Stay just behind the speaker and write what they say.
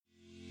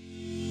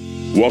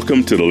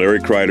Welcome to the Larry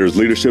Kreider's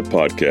Leadership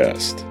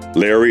Podcast.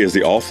 Larry is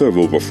the author of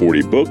over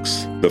 40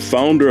 books, the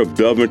founder of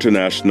Dove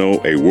International,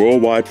 a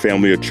worldwide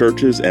family of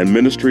churches and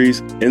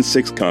ministries in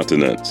 6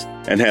 continents,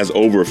 and has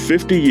over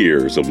 50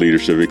 years of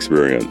leadership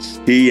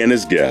experience. He and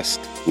his guests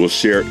will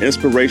share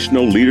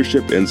inspirational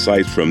leadership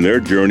insights from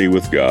their journey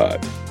with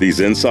God.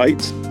 These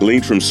insights,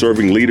 gleaned from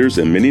serving leaders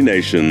in many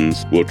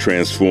nations, will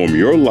transform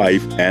your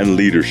life and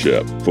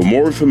leadership. For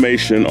more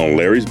information on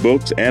Larry's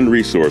books and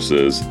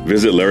resources,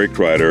 visit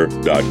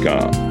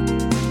LarryKreider.com.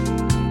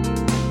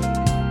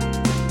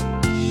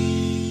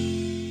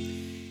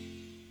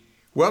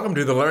 Welcome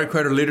to the Larry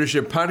Kreider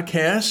Leadership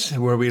Podcast,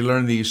 where we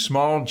learn the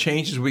small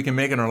changes we can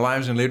make in our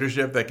lives and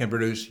leadership that can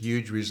produce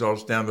huge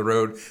results down the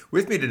road.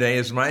 With me today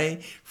is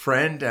my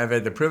friend I've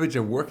had the privilege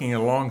of working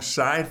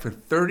alongside for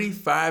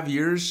 35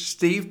 years,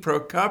 Steve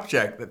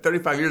Prokopchak.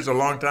 35 years is a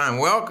long time.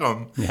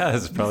 Welcome. Yeah,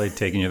 it's probably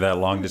taking you that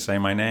long to say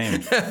my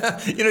name.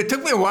 It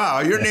took me a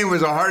while. Your name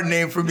was a hard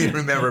name for me to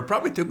remember. It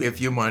probably took me a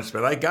few months,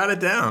 but I got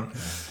it down.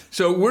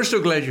 So we're so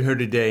glad you're here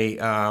today.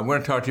 We're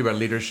going to talk to you about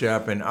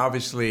leadership, and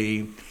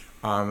obviously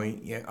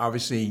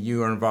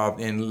you are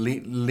involved in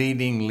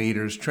leading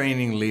leaders,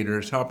 training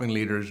leaders, helping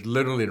leaders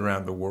literally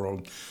around the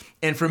world.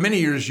 And for many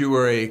years, you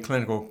were a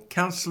clinical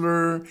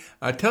counselor.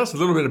 Tell us a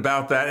little bit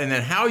about that, and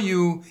then how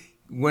you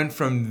went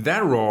from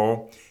that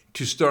role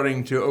to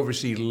starting to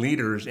oversee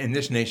leaders in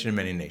this nation and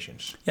many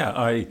nations. Yeah,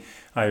 I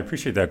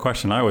appreciate that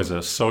question. I was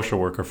a social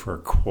worker for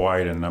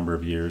quite a number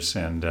of years,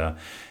 and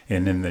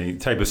in the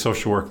type of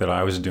social work that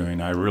I was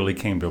doing, I really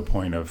came to a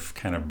point of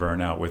kind of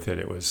burnout with it.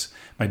 It was,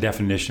 my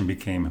definition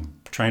became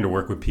trying to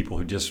work with people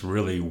who just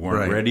really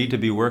weren't ready to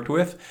be worked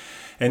with.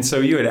 And so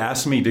you had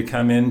asked me to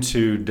come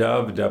into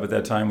Dove. Dove at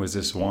that time was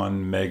this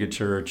one mega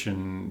church,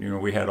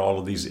 and we had all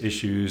of these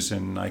issues,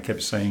 and I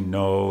kept saying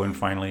no, and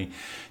finally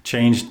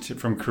changed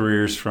from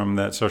careers from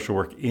that social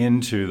work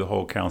into the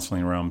whole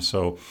counseling realm.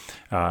 So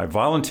I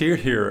volunteered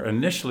here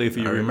initially, if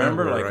you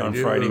remember, like on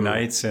Friday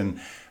nights, and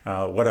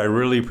what I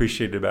really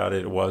appreciated about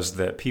it was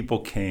that people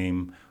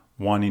came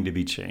wanting to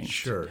be changed.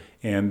 Sure.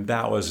 And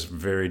that was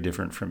very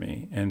different for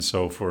me. And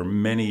so for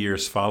many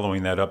years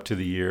following that up to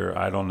the year,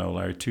 I don't know,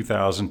 Larry,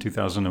 2000,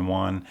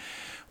 2001,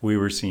 we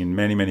were seeing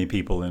many, many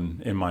people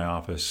in my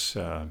office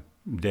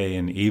day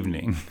and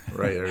evening.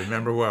 Right, I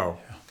remember well.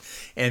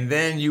 And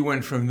then you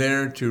went from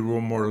there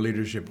to more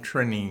leadership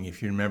training,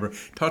 if you remember.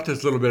 Talk to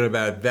us a little bit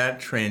about that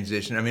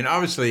transition. I mean,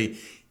 obviously,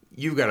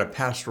 you've got a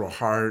pastoral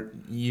heart.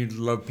 You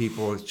love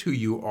people. It's who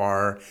you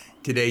are.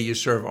 Today, you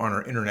serve on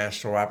our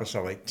International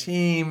Apostolic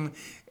team,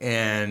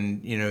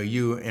 and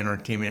you and our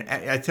team. And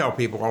I tell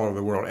people all over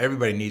the world,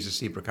 everybody needs a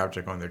Steve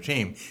Prokopchak on their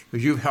team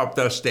because you've helped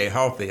us stay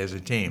healthy as a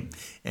team,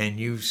 and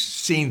you've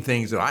seen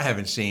things that I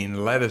haven't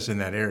seen, led us in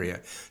that area.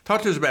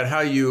 Talk to us about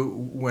how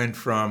you went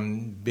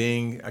from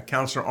being a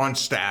counselor on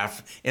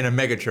staff in a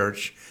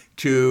megachurch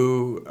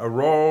to a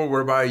role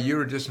whereby you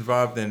were just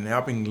involved in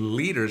helping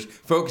leaders,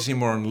 focusing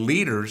more on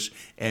leaders,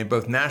 and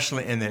both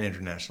nationally and then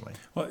internationally.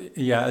 Well,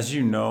 yeah, as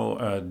you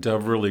know,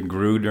 Dove really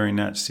grew during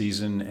that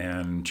season,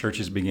 and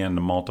churches began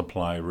to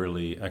multiply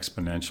really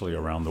exponentially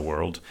around the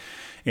world.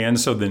 And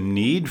so the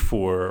need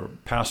for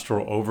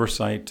pastoral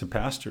oversight to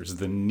pastors,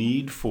 the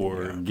need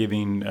for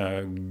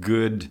giving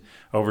good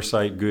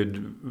oversight,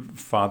 good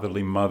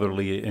fatherly,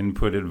 motherly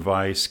input,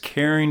 advice,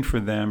 caring for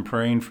them,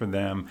 praying for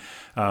them,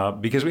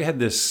 because we had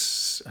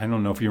this, I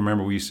don't know if you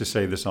remember, we used to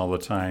say this all the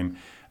time,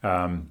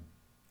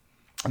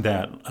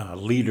 that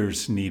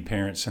leaders need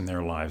parents in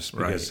their lives,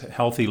 because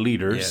healthy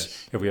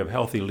leaders, if we have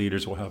healthy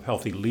leaders, we'll have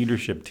healthy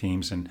leadership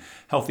teams, and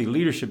healthy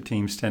leadership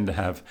teams tend to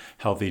have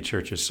healthy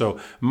churches. So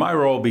my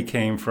role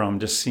became from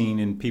just seeing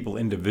in people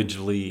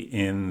individually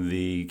in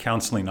the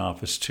counseling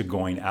office to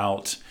going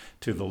out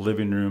to the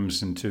living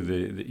rooms and to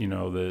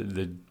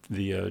the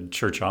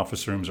church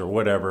office rooms or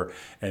whatever,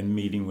 and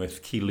meeting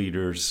with key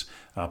leaders,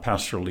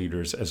 pastoral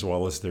leaders, as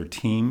well as their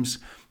teams,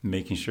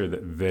 making sure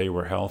that they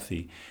were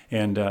healthy.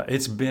 And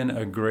it's been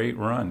a great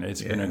run.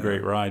 It's been a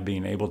great ride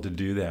being able to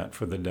do that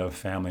for the Dove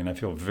family. And I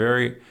feel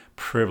very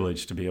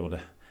privileged to be able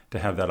to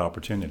have that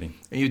opportunity.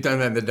 And you've done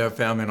that in the Dove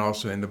family and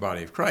also in the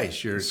body of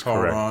Christ. You're That's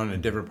called correct. on in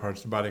different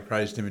parts of the body of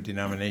Christ, different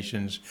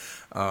denominations,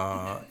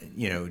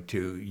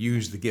 to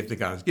use the gift that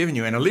God has given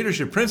you. And a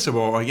leadership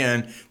principle,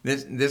 again,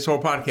 this whole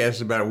podcast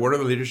is about what are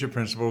the leadership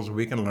principles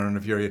we can learn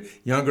if you're a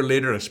younger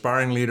leader,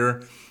 aspiring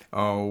leader.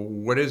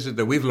 What is it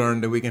that we've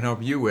learned that we can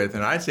help you with?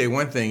 And I'd say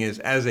one thing is,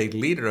 as a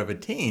leader of a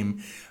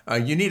team,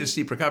 you need a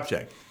Steve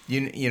Prokopchak.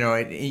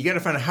 You got to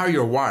find out how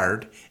you're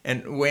wired.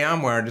 And the way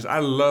I'm wired is I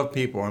love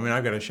people. I mean,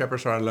 I've got a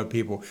shepherd's heart. I love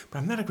people. But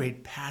I'm not a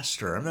great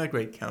pastor. I'm not a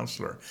great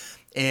counselor.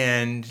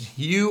 And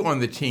you on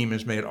the team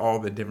has made all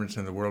the difference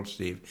in the world,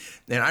 Steve.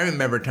 And I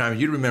remember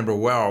times, you remember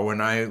well,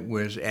 when I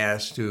was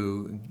asked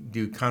to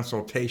do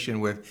consultation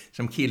with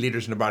some key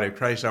leaders in the body of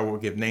Christ. I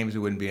won't give names, it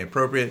wouldn't be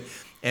appropriate.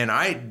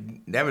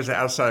 And that was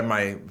outside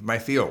my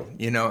field,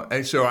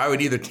 And so I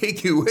would either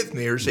take you with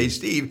me or say,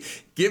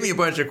 Steve, give me a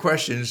bunch of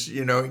questions,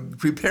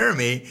 prepare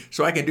me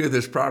so I can do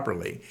this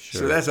properly.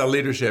 Sure. So that's a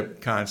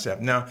leadership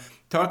concept. Now,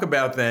 talk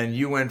about then,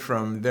 you went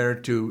from there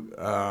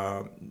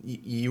to,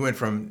 you went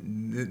from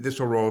this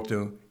whole role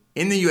to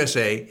in the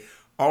USA,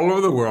 all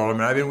over the world. I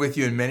mean, I've been with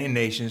you in many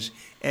nations.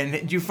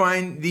 And do you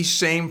find these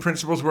same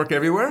principles work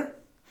everywhere?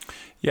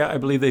 Yeah, I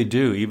believe they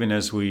do. Even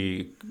as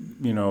we,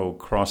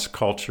 cross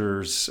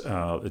cultures,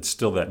 it's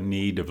still that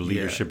need of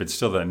leadership. Yeah. It's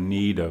still that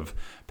need of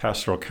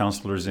pastoral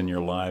counselors in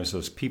your lives.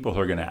 Those people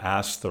who are going to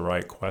ask the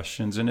right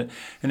questions, and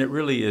it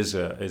really is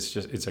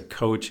it's a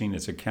coaching,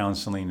 it's a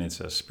counseling, it's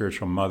a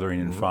spiritual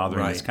mothering and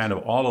fathering. Right. It's kind of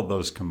all of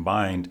those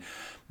combined.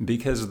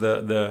 Because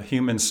the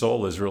human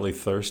soul is really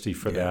thirsty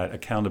for that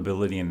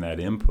accountability and that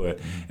input.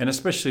 Mm-hmm. And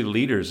especially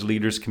leaders.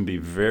 Leaders can be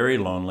very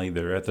lonely.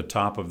 They're at the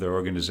top of their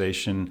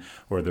organization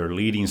or they're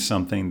leading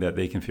something that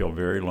they can feel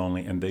very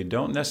lonely. And they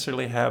don't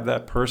necessarily have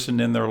that person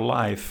in their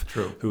life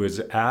who is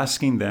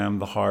asking them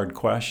the hard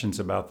questions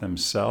about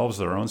themselves,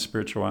 their own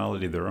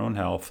spirituality, their own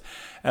health,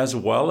 as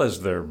well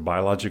as their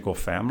biological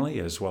family,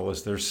 as well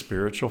as their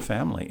spiritual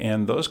family.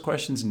 And those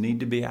questions need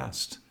to be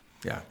asked.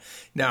 Yeah.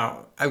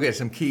 Now, I've got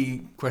some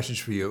key questions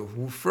for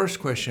you.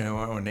 First question I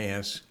want to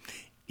ask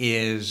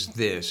is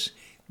this.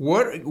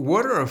 What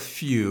are a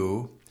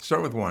few,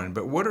 start with one,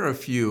 but what are a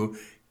few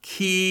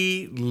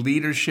key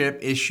leadership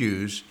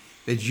issues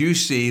that you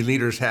see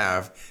leaders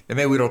have that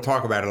maybe we don't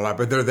talk about it a lot,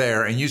 but they're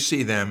there and you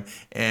see them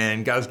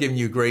and God's given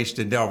you grace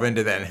to delve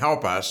into that and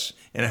help us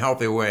in a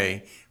healthy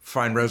way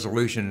find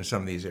resolution in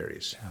some of these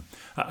areas? Yeah.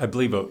 I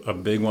believe a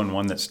big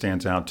one that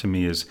stands out to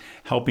me is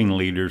helping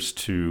leaders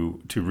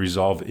to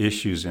resolve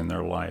issues in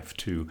their life,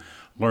 to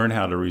learn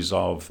how to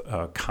resolve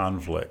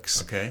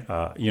conflicts. Okay.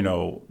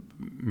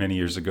 Many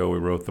years ago, we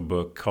wrote the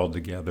book Called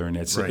Together, and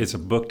it's a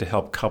book to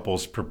help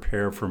couples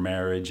prepare for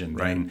marriage, and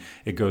then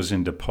it goes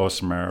into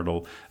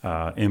postmarital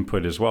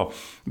input as well.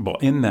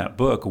 But in that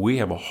book, we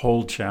have a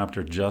whole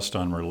chapter just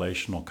on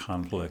relational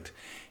conflict.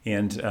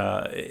 And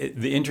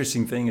the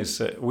interesting thing is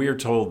that we are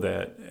told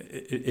that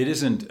it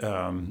isn't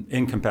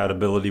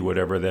incompatibility,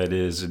 whatever that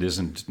is. It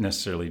isn't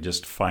necessarily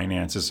just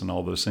finances and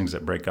all those things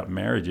that break up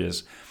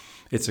marriages.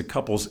 It's a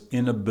couple's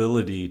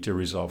inability to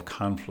resolve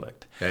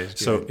conflict.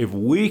 So if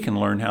we can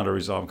learn how to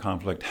resolve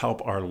conflict,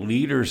 help our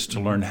leaders to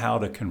learn how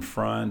to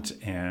confront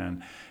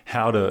and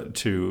how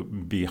to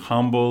be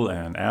humble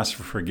and ask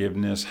for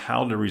forgiveness,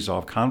 how to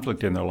resolve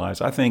conflict in their lives,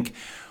 I think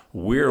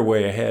we're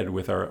way ahead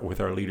with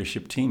our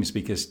leadership teams,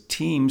 because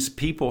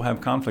people have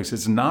conflicts.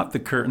 It's not the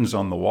curtains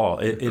on the wall.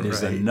 It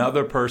is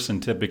another person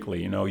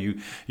typically.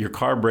 Your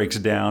car breaks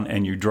down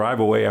and you drive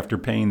away after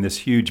paying this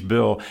huge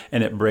bill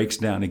and it breaks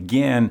down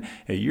again.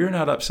 You're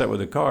not upset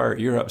with the car.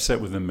 You're upset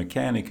with the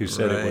mechanic who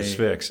said it was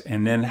fixed.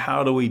 And then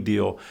how do we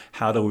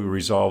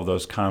resolve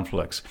those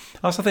conflicts?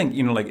 I also think,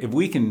 if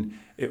we can,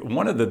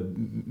 one of the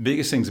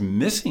biggest things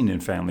missing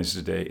in families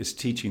today is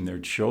teaching their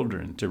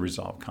children to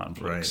resolve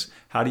conflicts.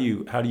 How do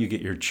you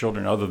get your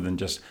children, other than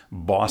just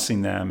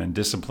bossing them and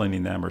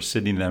disciplining them or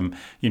sitting them,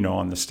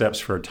 on the steps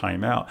for a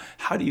timeout?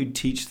 How do you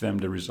teach them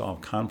to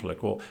resolve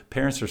conflict? Well,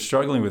 parents are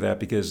struggling with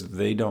that because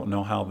they don't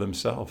know how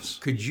themselves.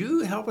 Could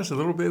you help us a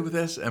little bit with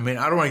this? I mean,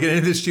 I don't want to get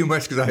into this too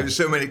much because I have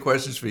so many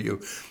questions for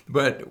you.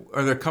 But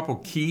are there a couple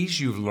keys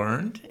you've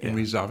learned in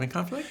resolving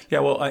conflict? Yeah.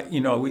 Well,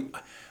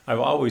 I've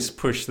always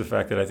pushed the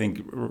fact that I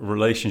think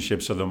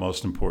relationships are the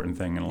most important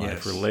thing in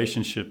life.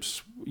 Yes.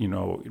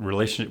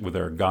 Relationship with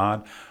our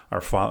God,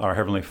 our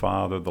Heavenly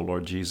Father, the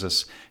Lord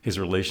Jesus, His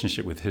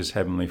relationship with His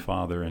Heavenly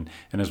Father. And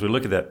as we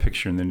look at that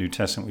picture in the New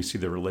Testament, we see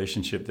the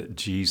relationship that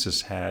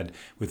Jesus had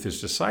with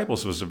His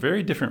disciples was a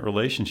very different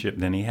relationship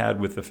than He had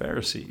with the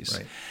Pharisees.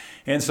 Right.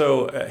 And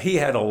so he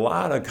had a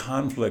lot of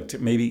conflict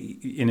maybe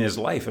in his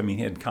life. I mean,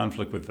 he had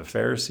conflict with the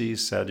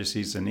Pharisees,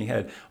 Sadducees, and he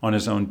had on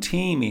his own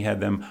team, he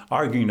had them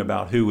arguing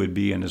about who would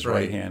be in his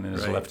right hand and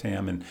his left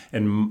hand,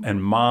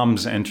 and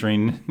moms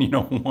entering,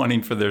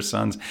 wanting for their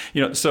sons.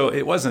 So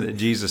it wasn't that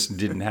Jesus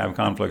didn't have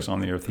conflicts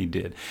on the earth, he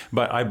did.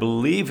 But I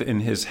believe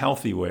in his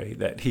healthy way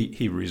that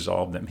he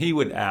resolved them. He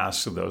would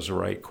ask those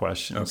right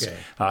questions.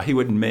 Okay. He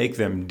would make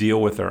them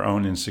deal with their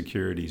own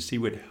insecurities. He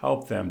would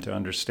help them to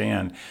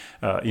understand,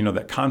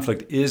 that conflict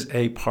is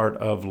a part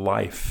of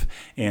life,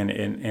 and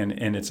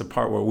it's a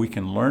part where we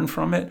can learn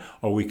from it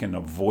or we can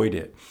avoid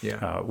it.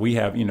 Yeah. We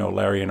have,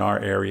 Larry, in our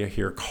area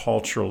here,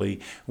 culturally,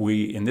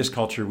 in this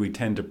culture, we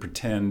tend to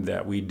pretend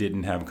that we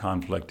didn't have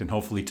conflict, and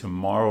hopefully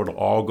tomorrow it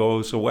all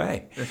goes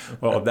away.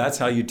 Well, if that's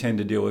how you tend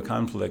to deal with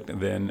conflict,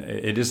 then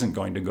it isn't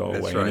going to go away.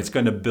 Right. And it's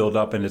going to build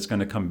up and it's going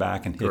to come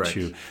back and hit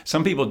you.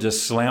 Some people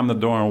just slam the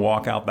door and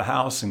walk out the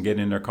house and get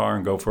in their car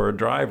and go for a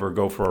drive or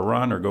go for a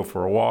run or go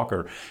for a walk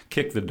or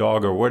kick the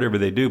dog or whatever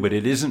they do. But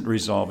it isn't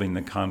resolving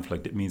the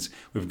conflict. It means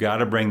we've got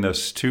to bring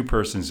those two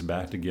persons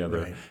back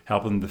together,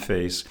 help them to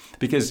face,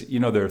 because,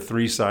 there are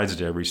three sides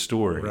to every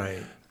story.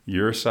 Right.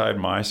 Your side,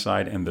 my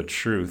side, and the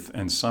truth.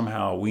 And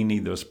somehow we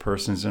need those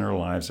persons in our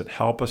lives that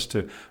help us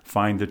to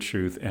find the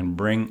truth and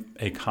bring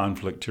a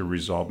conflict to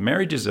resolve.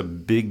 Marriage is a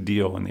big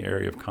deal in the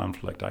area of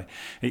conflict.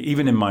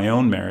 Even in my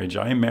own marriage,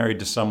 I am married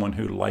to someone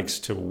who likes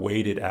to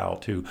wait it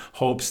out, who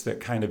hopes that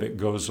kind of it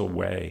goes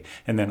away.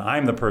 And then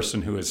I'm the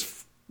person who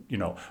is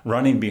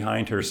running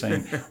behind her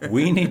saying,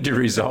 we need to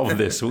resolve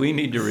this. We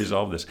need to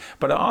resolve this.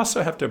 But I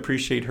also have to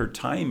appreciate her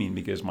timing,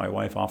 because my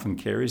wife often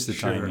carries the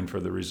timing for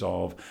the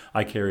resolve.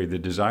 I carry the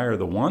desire,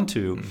 the want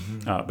to,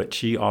 but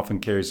she often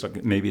carries,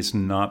 like, maybe it's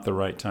not the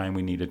right time.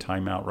 We need a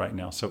timeout right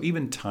now. So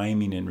even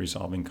timing in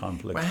resolving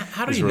conflict. Well,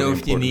 how do you know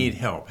if you need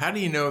help? How do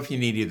you know if you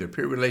need either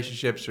peer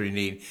relationships or you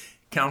need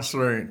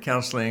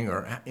counseling,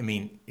 or, I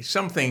mean,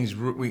 some things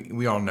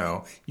we all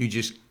know you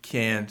just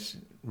can't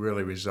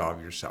really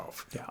resolve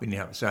yourself.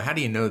 Yeah. So how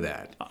do you know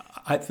that?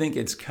 I think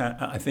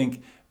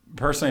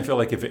personally, I feel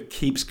like if it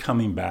keeps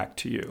coming back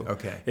to you,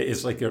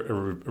 it's like a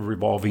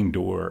revolving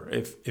door.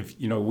 If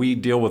we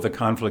deal with a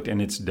conflict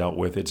and it's dealt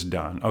with, it's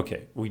done.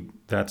 Okay,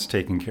 that's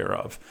taken care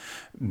of.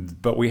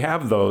 But we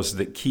have those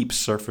that keep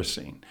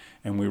surfacing,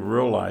 and we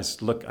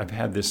realize, look, I've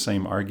had this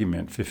same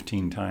argument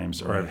 15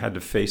 times, or I've had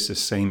to face this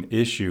same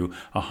issue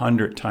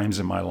 100 times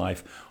in my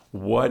life.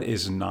 What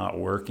is not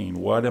working?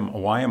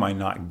 Why am I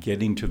not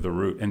getting to the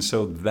root? And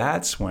so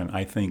that's when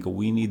I think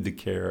we need the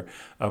care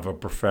of a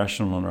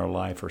professional in our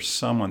life, or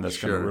someone that's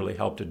going to really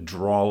help to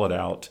draw it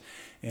out,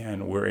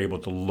 and we're able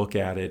to look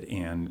at it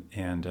and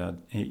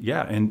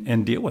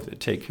deal with it,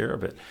 take care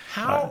of it.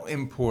 How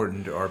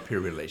important are peer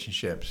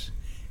relationships?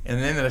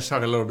 And then let's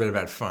talk a little bit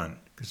about fun,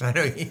 because I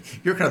know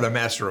you're kind of the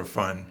master of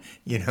fun.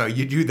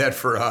 You do that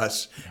for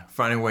us,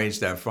 finding ways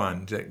to have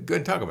fun. Go ahead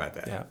and talk about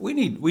that. Yeah, we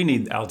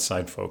need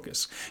outside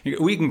focus.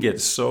 We can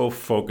get so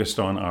focused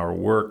on our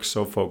work,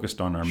 so focused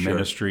on our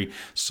ministry,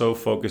 so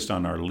focused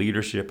on our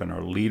leadership and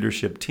our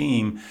leadership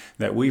team,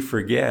 that we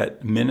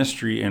forget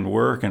ministry and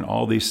work and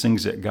all these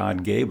things that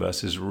God gave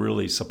us is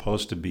really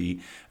supposed to be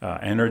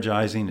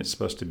energizing. It's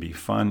supposed to be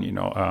fun.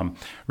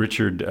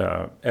 Richard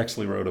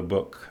Exley wrote a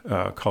book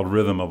called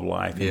Rhythm of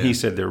Life, and he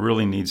said there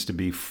really needs to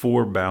be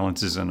 4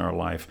 balances in our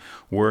life: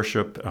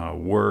 worship,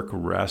 work,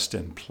 rest,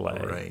 and play.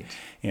 Right.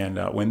 And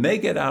when they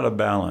get out of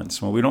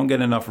balance, when we don't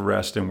get enough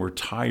rest and we're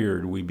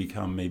tired, we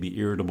become maybe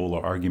irritable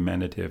or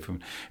argumentative.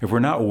 If we're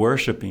not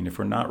worshiping, if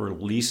we're not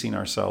releasing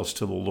ourselves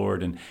to the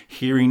Lord and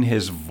hearing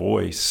His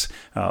voice,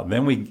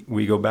 then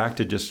we go back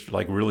to just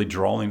like really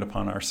drawing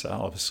upon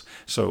ourselves.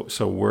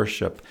 So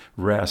worship,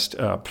 rest,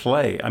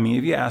 play. I mean,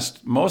 if you ask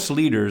most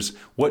leaders,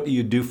 what do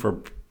you do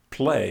for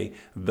play,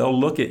 they'll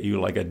look at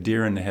you like a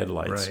deer in the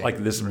headlights, like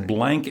this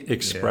blank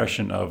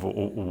expression of,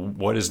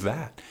 what is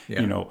that?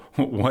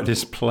 What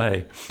is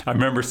play? I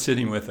remember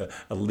sitting with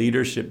a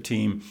leadership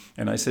team,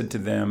 and I said to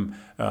them,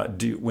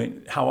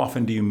 how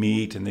often do you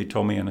meet? And they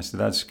told me, and I said,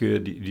 that's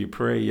good. Do you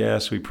pray?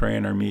 Yes, we pray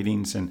in our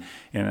meetings. And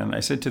I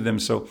said to them,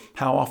 so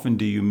how often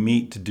do you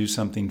meet to do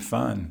something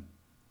fun?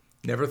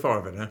 Never thought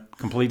of it, huh?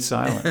 Complete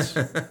silence.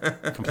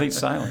 Complete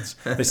silence.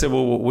 They said,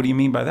 well, what do you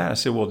mean by that? I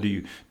said, well, do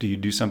you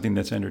do something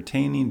that's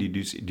entertaining? Do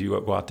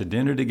you go out to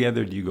dinner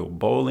together? Do you go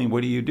bowling?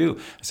 What do you do?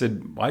 I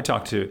said, I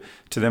talked to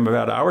them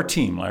about our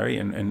team, Larry,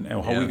 and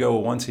how we go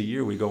once a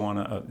year. We go on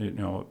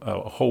a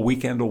whole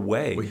weekend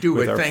away. We do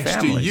with it our thanks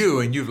families. to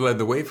you, and you've led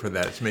the way for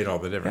that. It's made all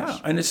the difference.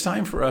 Yeah, and it's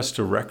time for us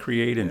to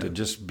recreate and to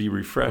just be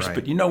refreshed. Right.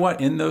 But you know what?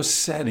 In those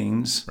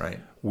settings,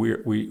 we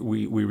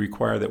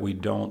require that we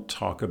don't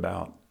talk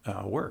about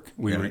work.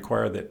 We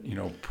require that,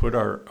 put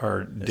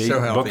our date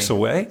books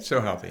away. So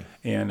healthy.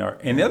 And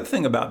the other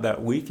thing about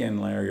that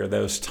weekend, Larry, or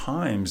those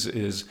times,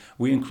 is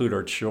we include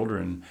our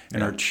children,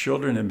 and our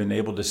children have been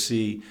able to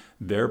see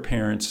their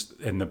parents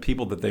and the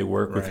people that they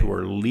work with who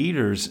are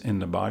leaders in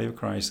the body of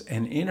Christ,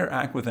 and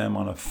interact with them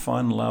on a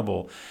fun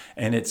level.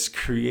 And it's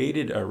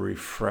created a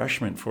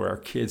refreshment for our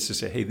kids to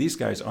say, hey, these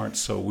guys aren't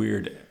so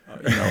weird.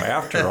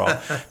 After all,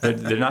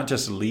 they're not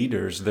just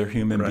leaders, they're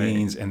human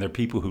beings, and they're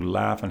people who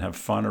laugh and have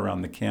fun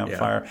around the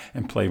campfire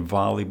and play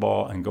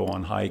volleyball and go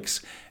on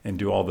hikes and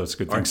do all those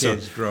good things. Our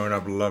kids growing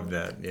up love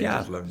that.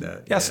 Just love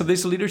that. Yeah, so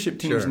these leadership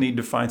teams need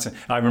to find some.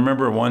 I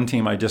remember one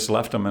team, I just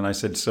left them, and I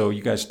said, so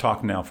you guys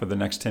talk now for the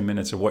next 10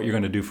 minutes of what you're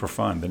going to do for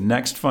fun. The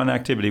next fun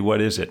activity,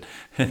 what is it?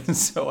 And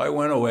so I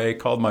went away,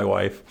 called my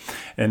wife,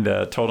 and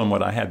told them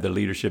what I had the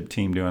leadership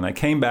team do. And I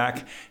came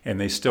back, and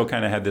they still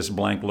kind of had this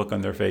blank look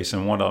on their face,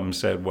 and one of them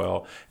said,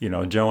 well,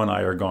 Joe and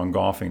I are going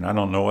golfing. I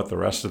don't know what the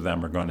rest of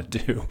them are going to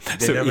do.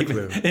 They never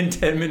clue. In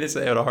 10 minutes,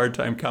 they had a hard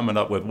time coming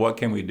up with what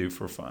can we do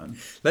for fun.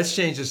 Let's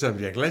change the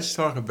subject. Let's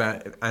talk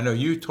about, I know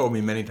you told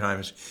me many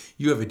times,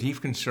 you have a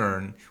deep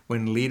concern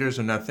when leaders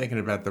are not thinking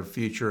about their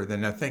future, they're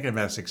not thinking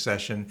about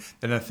succession,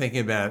 they're not thinking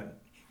about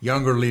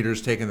younger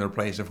leaders taking their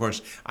place. Of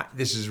course,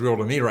 this is real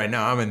to me right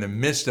now. I'm in the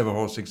midst of a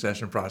whole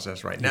succession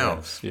process right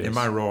now in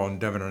my role in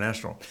Dove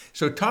International.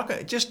 So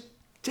just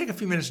take a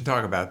few minutes and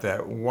talk about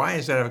that. Why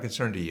is that of a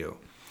concern to you?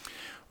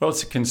 Well,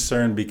 it's a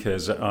concern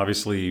because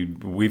obviously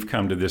we've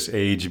come to this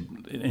age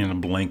in a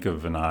blink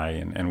of an eye,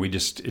 and we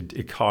just,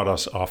 it caught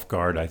us off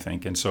guard, I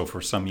think. And so for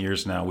some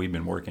years now, we've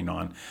been working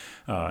on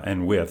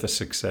and with a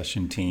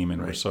succession team,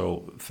 and we're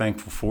so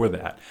thankful for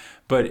that.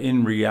 But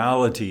in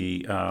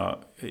reality,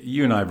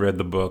 you and I have read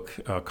the book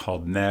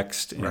called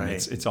Next, and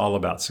Right. it's all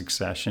about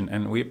succession,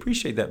 and we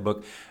appreciate that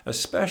book,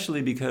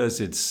 especially because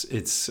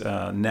it's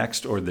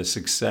next, or the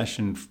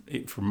succession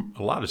from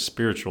a lot of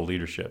spiritual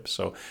leadership.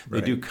 So they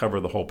Right. do cover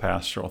the whole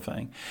pastoral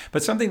thing.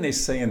 But something they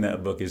say in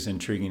that book is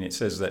intriguing. It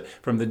says that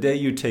from the day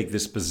you take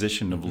this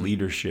position of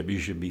leadership, you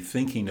should be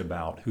thinking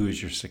about who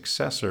is your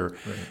successor,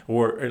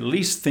 or at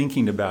least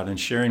thinking about and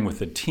sharing with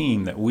the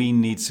team that we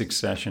need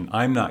succession.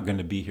 I'm not going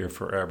to be here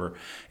forever.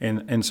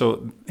 And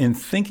so in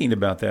thinking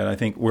about that, I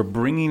think we're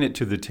bringing it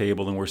to the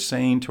table, and we're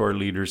saying to our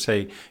leaders,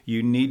 hey,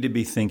 you need to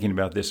be thinking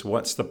about this.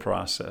 What's the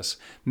process?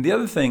 And the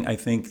other thing I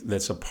think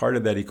that's a part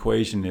of that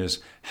equation is,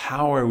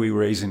 how are we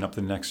raising up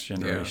the next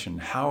generation?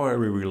 How are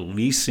we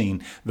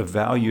releasing the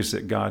values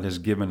that God has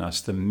given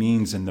us, the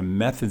means and the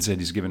methods that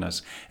He's given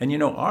us?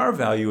 And our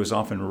value is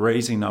often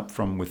raising up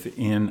from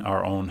within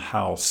our own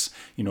house,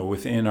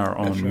 within our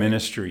own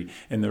ministry.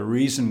 And the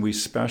reason we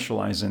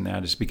specialize in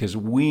that is because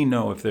we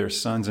know if there's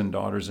sons and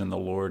daughters in the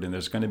Lord and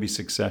there's going to be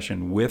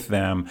succession with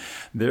them,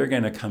 they're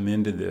going to come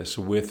into this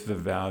with the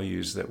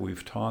values that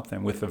we've taught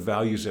them, with the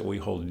values that we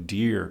hold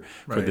dear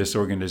for this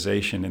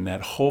organization, and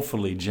that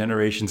hopefully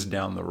generations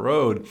down the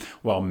road,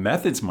 while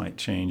methods might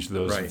change,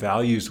 those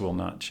values will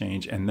not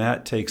change. And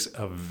that takes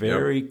a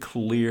very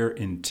clear,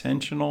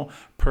 intentional,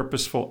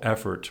 purposeful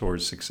effort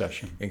towards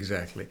succession.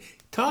 Exactly.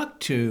 Talk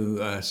to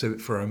us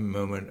for a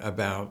moment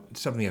about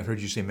something I've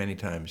heard you say many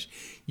times.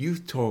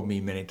 You've told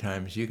me many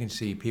times you can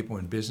see people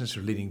in business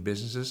or leading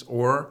businesses,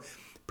 or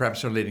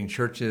perhaps they're leading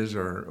churches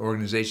or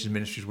organizations,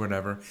 ministries,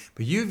 whatever.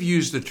 But you've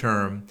used the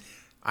term,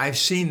 I've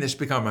seen this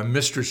become a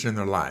mistress in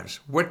their lives.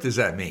 What does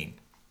that mean?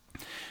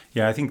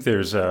 Yeah, I think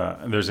there's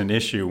an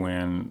issue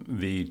when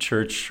the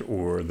church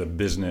or the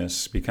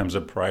business becomes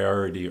a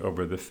priority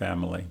over the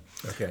family.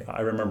 Okay.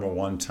 I remember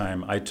one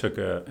time I took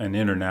an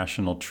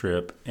international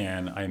trip,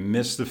 and I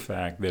missed the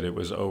fact that it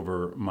was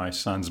over my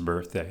son's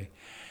birthday.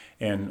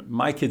 And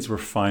my kids were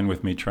fine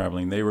with me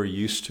traveling. They were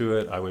used to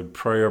it. I would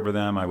pray over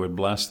them. I would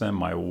bless them.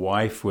 My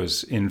wife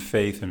was in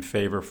faith and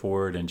favor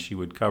for it, and she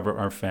would cover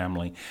our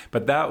family.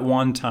 But that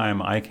one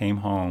time I came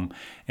home,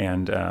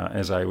 and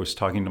as I was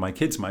talking to my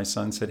kids, my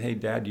son said, hey,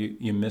 Dad,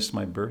 you missed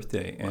my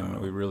birthday, and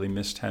we really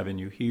missed having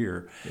you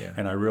here. Yeah.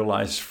 And I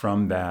realized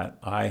from that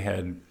I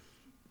had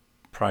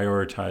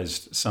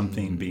prioritized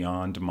something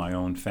beyond my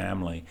own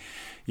family.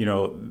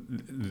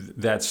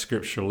 That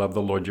scripture, love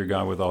the Lord your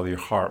God with all your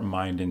heart,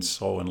 mind, and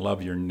soul, and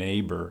love your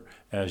neighbor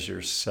as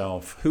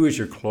yourself. Who is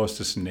your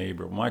closest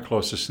neighbor? My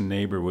closest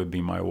neighbor would be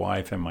my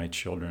wife and my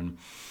children.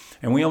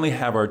 And we only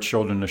have our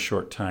children a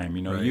short time.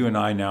 You and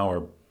I now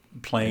are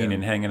playing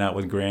and hanging out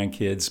with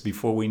grandkids.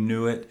 Before we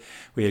knew it,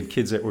 we had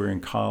kids that were in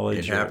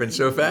college. It happened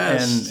so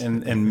fast.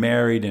 And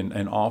married,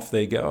 and off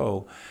they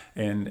go.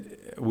 And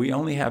we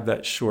only have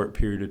that short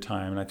period of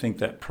time. And I think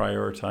that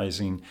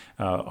prioritizing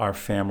our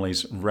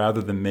families,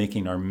 rather than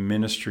making our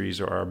ministries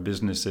or our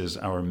businesses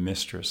our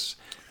mistress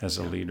as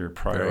a leader,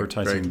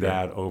 prioritizing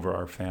that over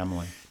our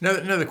family.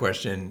 Another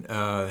question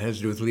has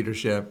to do with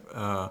leadership,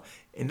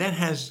 and that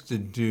has to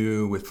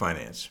do with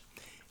finance.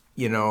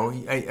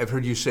 I've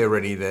heard you say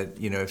already that,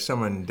 if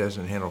someone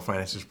doesn't handle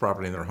finances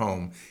properly in their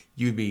home,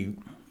 you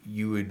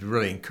would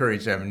really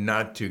encourage them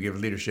not to give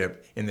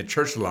leadership in the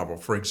church level,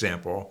 for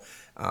example.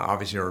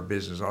 Obviously, our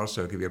business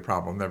also could be a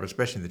problem there, but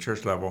especially in the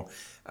church level,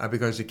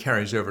 because it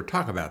carries over.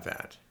 Talk about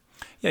that.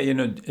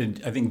 Yeah,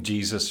 I think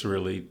Jesus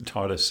really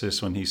taught us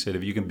this when he said,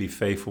 if you can be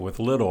faithful with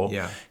little,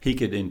 he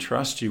could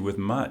entrust you with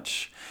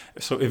much.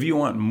 So if you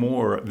want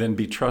more, then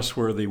be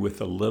trustworthy with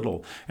a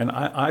little. And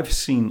I've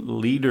seen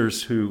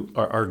leaders who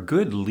are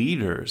good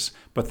leaders,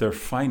 but their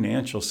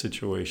financial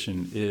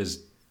situation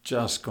is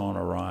just gone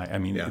awry. I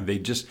mean, they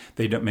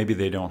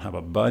don't have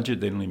a budget.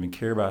 They don't even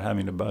care about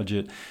having a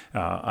budget.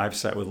 I've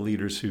sat with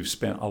leaders who've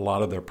spent a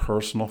lot of their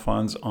personal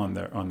funds on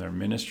their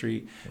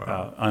ministry,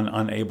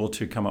 unable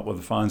to come up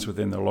with funds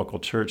within their local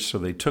church. So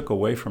they took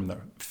away from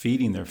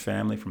feeding their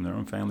family, from their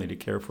own family, to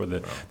care for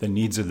the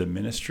needs of the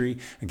ministry.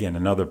 Again,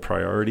 another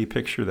priority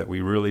picture that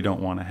we really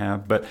don't want to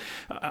have. But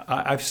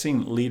I've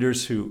seen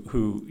leaders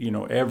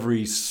who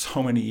every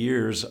so many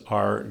years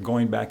are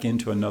going back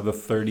into another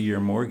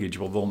 30-year mortgage.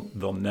 Well,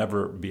 they'll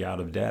never be out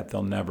of debt.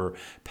 They'll never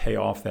pay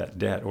off that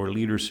debt. Or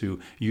leaders who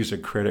use a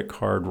credit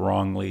card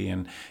wrongly.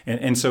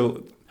 And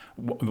so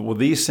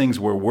these things,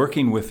 we're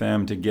working with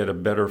them to get a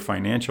better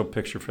financial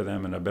picture for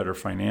them and a better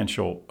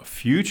financial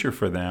future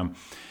for them.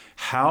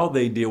 How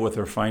they deal with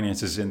their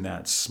finances in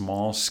that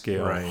small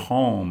scale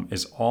home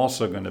is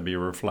also going to be a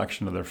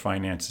reflection of their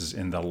finances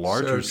in the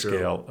larger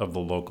scale of the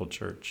local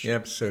church.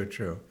 Yep, so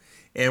true.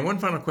 And one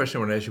final question I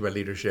want to ask you about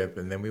leadership,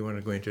 and then we want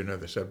to go into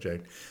another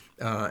subject.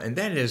 And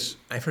that is,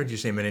 I've heard you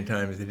say many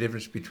times, the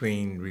difference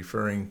between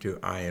referring to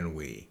I and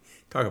we.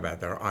 Talk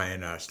about that, or I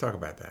and us. Talk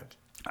about that.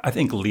 I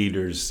think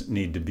leaders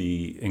need to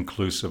be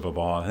inclusive of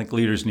all. I think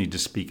leaders need to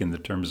speak in the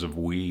terms of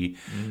we.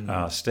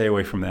 Stay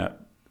away from that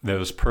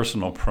those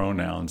personal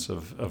pronouns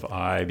of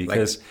I,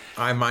 because like,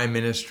 I, my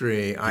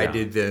ministry, I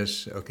did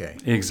this. Okay.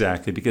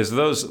 Exactly, because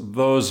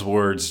those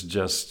words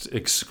just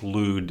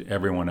exclude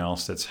everyone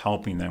else that's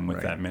helping them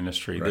with that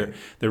ministry. Right.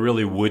 There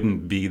really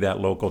wouldn't be that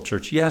local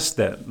church. Yes,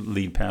 that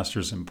lead pastor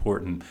is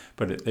important,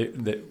 but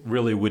it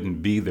really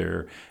wouldn't be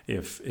there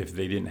if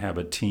they didn't have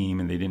a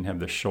team and they didn't have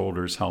the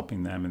shoulders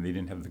helping them and they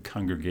didn't have the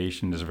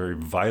congregation as a very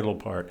vital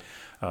part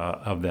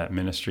of that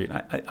ministry.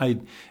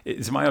 And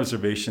it's my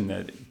observation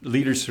that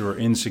leaders who are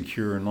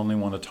insecure and only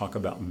want to talk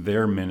about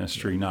their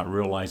ministry, not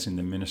realizing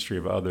the ministry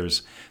of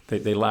others,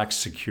 they lack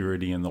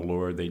security in the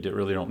Lord. They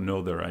really don't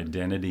know their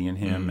identity in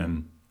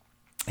Him.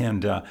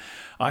 And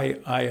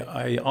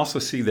I also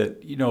see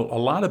that, a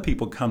lot of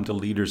people come to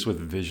leaders with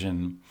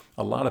vision.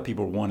 A lot of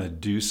people want to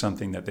do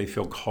something that they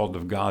feel called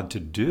of God to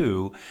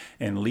do,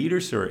 and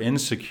leaders who are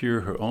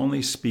insecure, who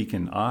only speak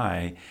in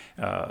I,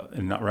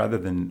 and not rather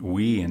than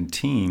we and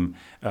team,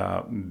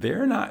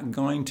 they're not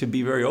going to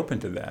be very open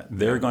to that.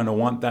 They're going to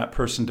want that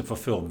person to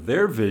fulfill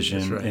their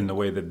vision in the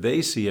way that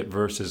they see it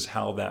versus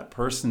how that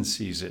person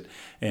sees it,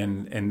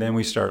 and then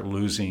we start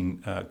losing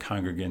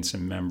congregants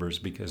and members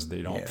because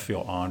they don't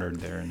feel honored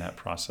there in that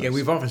process. Yeah,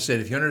 we've often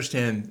said if you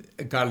understand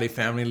godly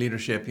family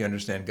leadership, you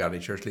understand godly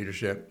church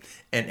leadership,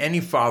 and any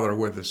father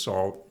worth his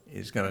salt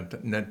is going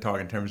to not talk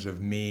in terms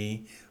of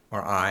me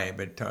or I,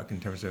 but talk in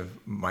terms of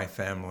my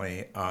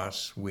family,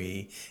 us,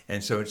 we.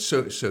 And so it's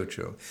so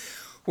true.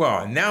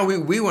 Well, now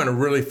we want to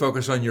really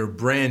focus on your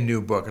brand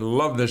new book. I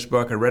love this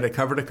book. I read it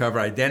cover to cover,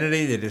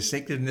 Identity, the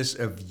Distinctiveness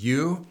of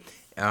You.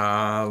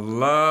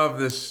 Love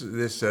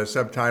this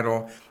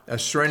subtitle,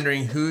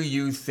 Surrendering Who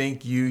You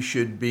Think You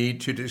Should Be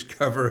to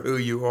Discover Who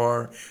You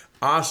Are.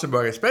 Awesome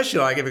book. Especially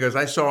like it because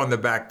I saw on the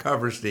back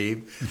cover,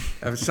 Steve,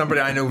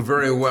 somebody I know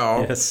very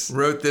well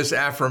wrote this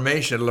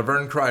affirmation.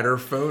 Laverne Crider,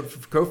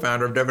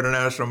 co-founder of Devon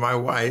International, my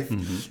wife,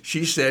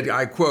 she said,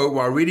 I quote,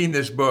 while reading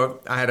this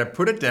book, I had to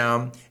put it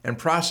down and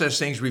process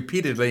things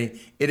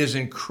repeatedly. It is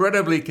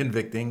incredibly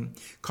convicting,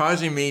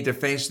 causing me to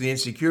face the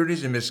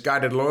insecurities and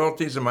misguided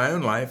loyalties in my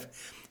own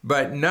life.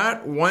 But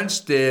not once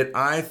did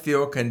I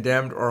feel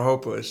condemned or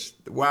hopeless.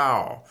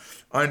 Wow.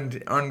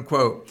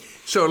 Unquote.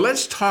 So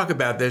let's talk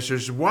about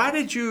this. Why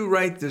did you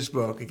write this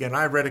book? Again,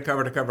 I read it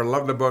cover to cover.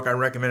 Love the book. I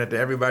recommend it to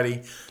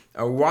everybody.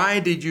 Why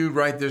did you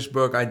write this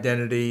book,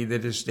 Identity, the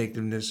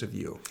Distinctiveness of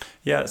You?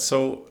 Yeah,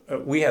 so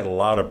we had a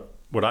lot of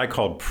what I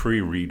called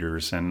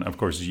pre-readers. And of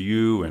course,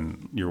 you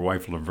and your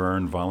wife,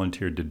 Laverne,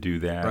 volunteered to do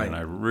that. Right. And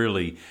I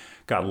really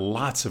got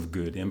lots of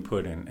good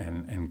input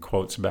and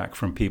quotes back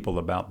from people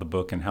about the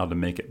book and how to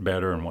make it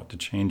better and what to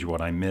change,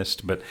 what I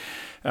missed. But,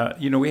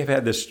 we have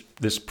had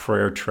this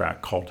prayer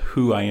track called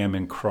Who I Am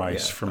in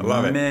Christ for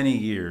many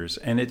years.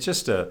 And it's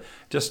just a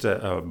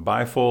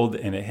bifold,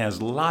 and it has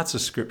lots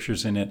of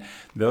scriptures in it.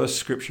 Those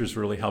scriptures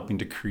really helping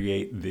to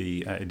create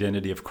the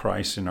identity of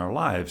Christ in our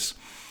lives.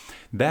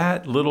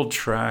 That little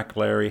track,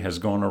 Larry, has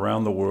gone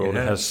around the world.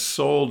 It has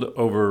sold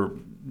over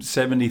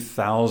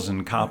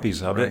 70,000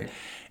 copies of it.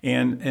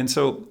 And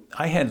so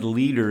I had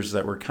leaders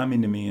that were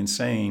coming to me and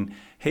saying,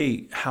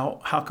 hey,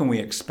 how can we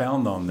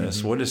expound on this?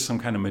 Mm-hmm. What is some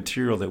kind of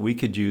material that we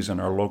could use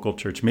in our local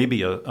church?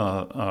 Maybe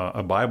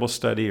a Bible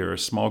study or a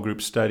small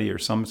group study or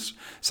some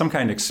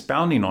kind of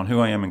expounding on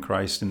who I am in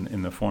Christ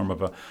in the form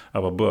of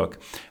a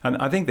book. And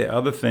I think the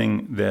other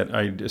thing that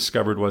I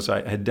discovered was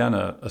I had done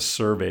a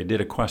survey, did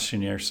a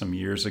questionnaire some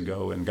years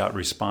ago and got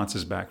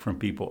responses back from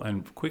people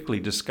and quickly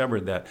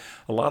discovered that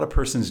a lot of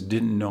persons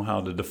didn't know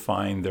how to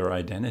define their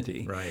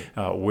identity.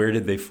 Right. Where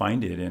did they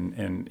find it?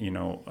 And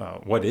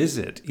what is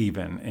it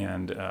even?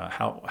 And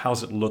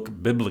how's it look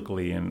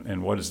biblically,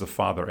 and what is the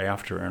Father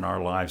after in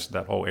our lives,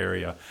 that whole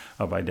area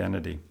of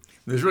identity?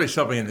 There's really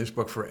something in this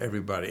book for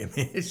everybody. I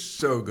mean, it's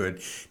so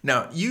good.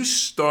 Now, you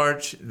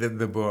start the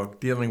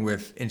book dealing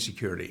with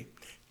insecurity.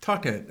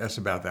 Talk to us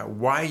about that.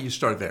 Why you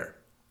start there?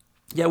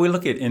 Yeah, we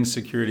look at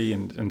insecurity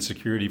and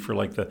security for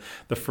like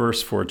the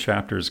first 4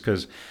 chapters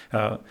because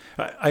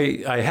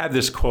I had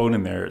this quote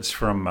in there. It's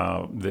from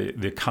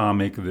the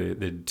comic, the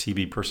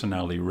TV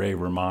personality Ray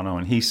Romano,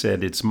 and he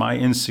said, "It's my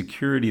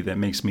insecurity that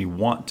makes me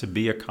want to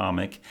be a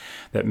comic,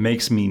 that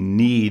makes me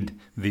need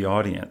the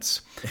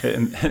audience."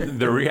 And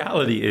the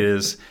reality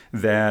is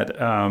that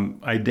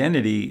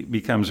identity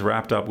becomes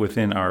wrapped up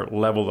within our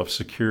level of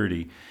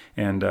security.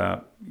 And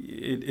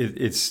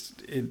it's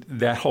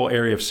that whole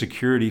area of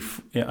security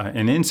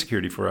and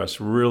insecurity for us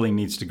really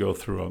needs to go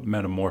through a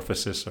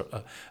metamorphosis,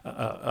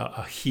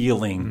 a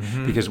healing,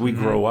 because we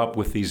grow up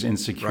with these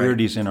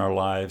insecurities in our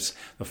lives.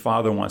 The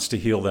Father wants to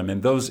heal them,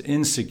 and those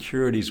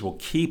insecurities will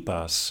keep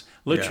us,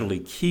 literally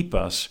keep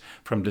us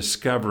from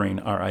discovering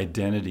our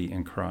identity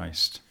in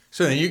Christ.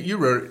 So then you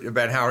wrote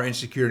about how our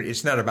insecurity,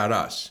 it's not about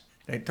us.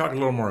 Talk a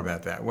little more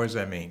about that. What does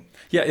that mean?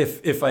 Yeah,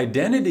 if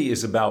identity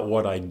is about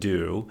what I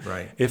do,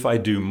 if I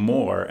do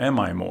more, am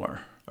I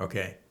more?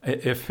 Okay.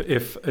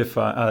 If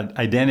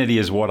identity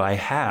is what I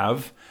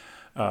have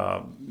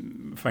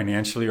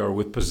financially or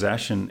with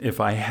possession, if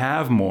I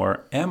have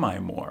more, am I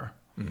more?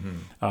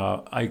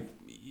 Mm-hmm.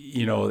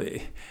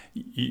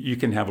 you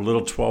can have a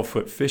little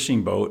 12-foot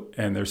fishing boat,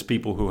 and there's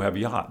people who have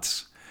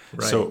yachts.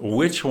 Right. So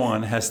which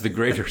one has the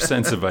greater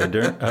sense of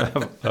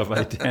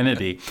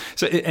identity?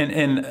 So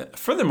and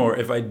furthermore,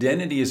 if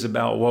identity is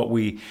about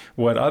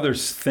what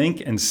others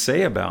think and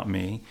say about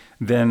me,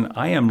 then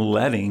I am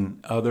letting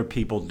other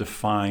people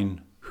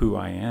define who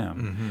I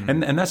am.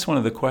 Mm-hmm. And that's one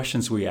of the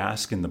questions we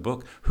ask in the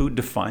book. Who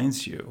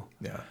defines you?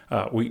 Yeah.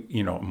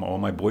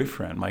 My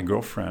boyfriend, my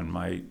girlfriend,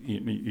 my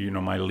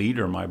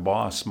leader, my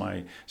boss,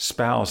 my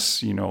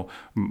spouse,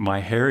 my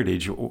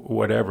heritage,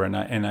 whatever.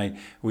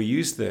 We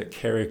use the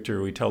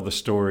character, we tell the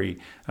story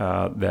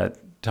that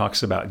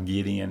talks about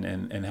Gideon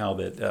and how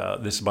that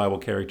this Bible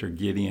character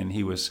Gideon,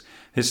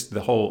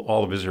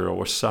 all of Israel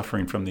was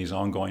suffering from these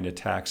ongoing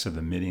attacks of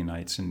the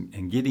Midianites,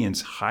 and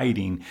Gideon's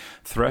hiding,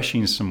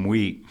 threshing some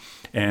wheat,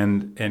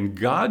 and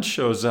God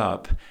shows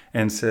up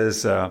and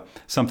says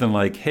something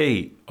like,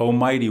 "Hey, oh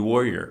mighty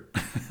warrior."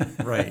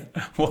 Right.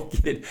 Well,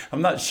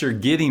 I'm not sure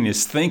Gideon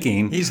is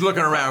thinking. He's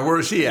looking around.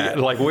 Where's he at?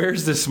 Like,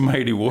 where's this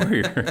mighty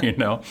warrior?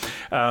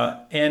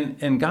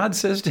 And God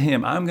says to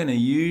him, "I'm going to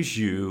use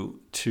you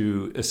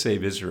to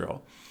save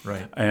Israel."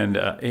 Right. And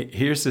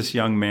here's this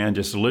young man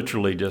just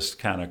literally just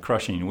kind of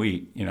crushing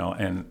wheat,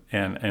 and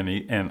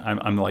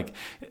I'm like,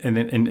 and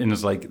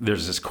it's like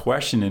there's this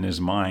question in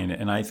his mind,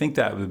 and I think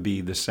that would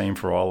be the same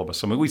for all of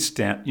us. I mean, we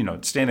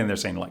standing there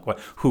saying like, what?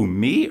 Who,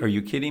 me? Are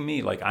you kidding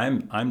me? Like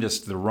I'm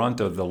just the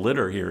runt of the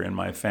litter here in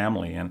my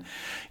family, and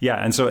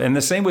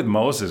the same with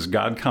Moses.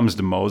 God comes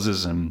to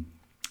Moses and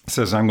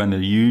says, "I'm going to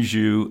use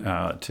you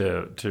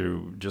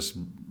to just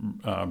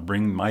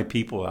bring my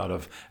people out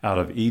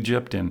of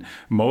Egypt." And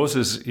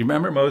Moses, you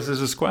remember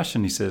Moses'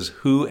 question? He says,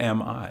 "Who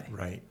am I?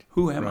 Right.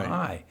 Who am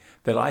I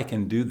that I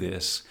can do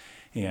this?"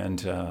 And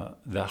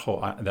that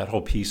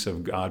whole piece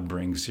of God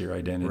brings your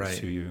identity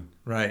to you.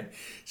 Right.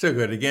 So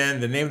good.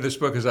 Again, the name of this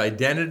book is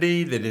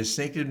Identity, the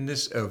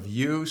Distinctiveness of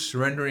You,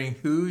 Surrendering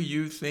Who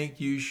You Think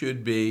You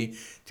Should Be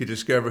to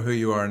Discover Who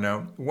You Are.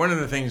 Now, one of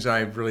the things I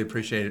really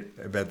appreciated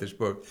about this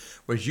book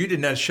was you did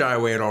not shy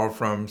away at all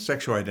from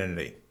sexual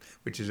identity,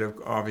 which is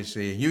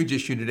obviously a huge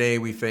issue today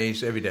we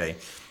face every day.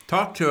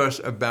 Talk to us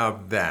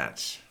about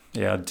that.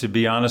 Yeah, to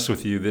be honest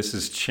with you, this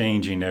is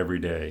changing every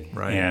day.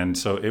 Right. And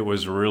so it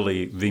was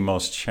really the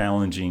most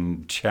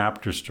challenging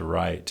chapters to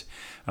write.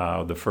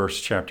 The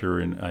first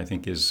chapter, I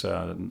think, is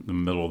the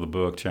middle of the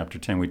book, chapter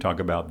 10. We talk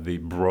about the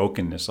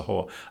brokenness, the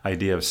whole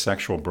idea of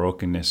sexual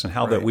brokenness, and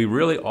how that we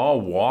really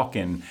all walk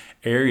in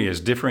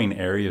differing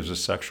areas of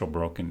sexual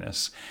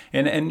brokenness.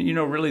 And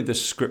really the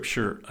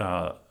scripture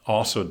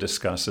also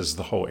discusses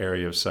the whole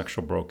area of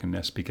sexual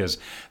brokenness, because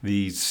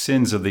the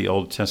sins of the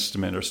Old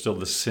Testament are still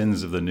the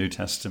sins of the New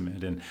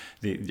Testament, and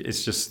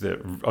it's just the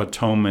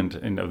atonement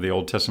of the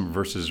Old Testament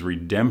versus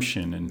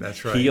redemption and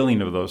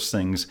healing of those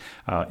things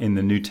in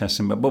the New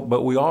Testament.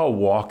 But we all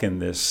walk in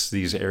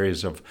these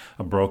areas of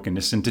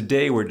brokenness, and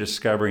today we're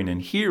discovering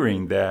and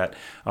hearing that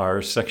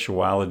our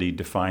sexuality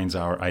defines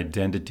our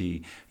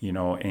identity,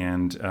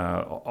 and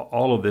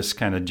all of this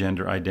kind of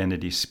gender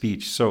identity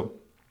speech. So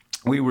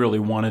we really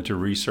wanted to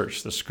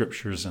research the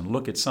scriptures and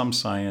look at some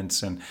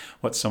science and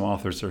what some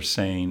authors are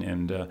saying,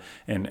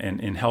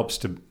 and helps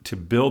to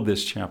build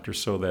this chapter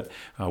so that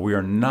we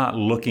are not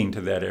looking to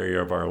that area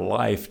of our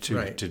life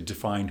to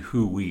define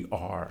who we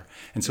are.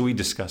 And so we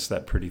discussed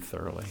that pretty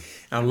thoroughly.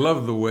 I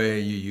love the way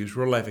you use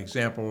real life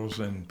examples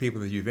and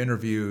people that you've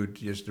interviewed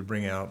just to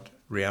bring out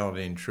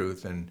reality and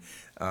truth, and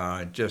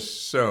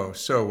just so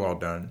well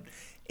done.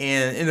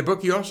 And in the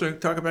book, you also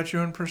talk about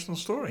your own personal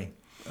story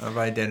of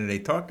identity.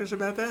 Talk to us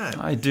about that.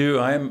 I do.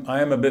 I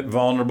am a bit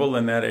vulnerable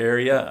in that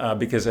area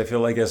because I feel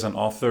like as an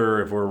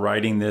author, if we're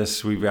writing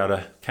this, we've got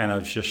to kind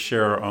of just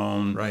share our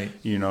own,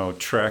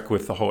 trek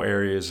with the whole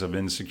areas of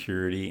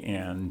insecurity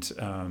and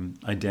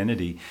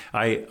identity.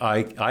 I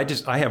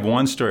have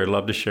one story I'd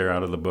love to share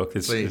out of the book.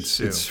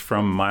 It's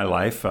from my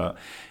life.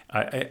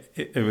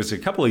 It was a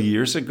couple of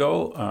years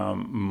ago.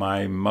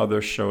 My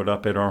mother showed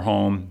up at our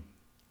home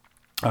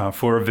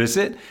for a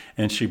visit,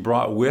 and she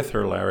brought with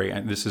her, Larry,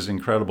 and this is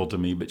incredible to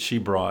me, but she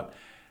brought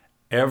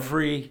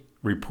every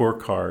report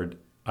card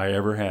I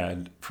ever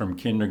had from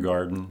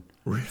kindergarten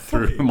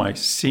through my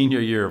senior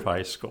year of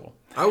high school.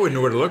 I wouldn't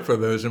know where to look for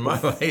those in my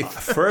life.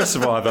 First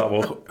of all, I thought,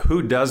 well,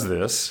 who does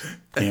this?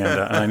 And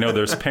I know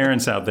there's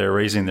parents out there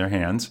raising their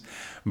hands,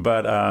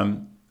 but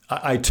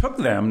I took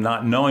them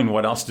not knowing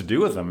what else to do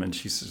with them. And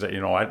she says,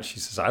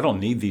 I don't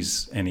need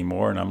these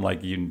anymore. And I'm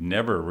like, you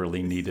never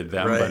really needed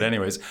them. Right. But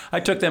anyways, I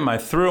took them, I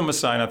threw them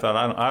aside. I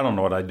thought, I don't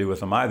know what I'd do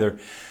with them either.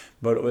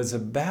 But it was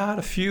about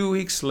a few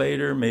weeks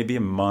later, maybe a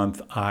month,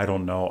 I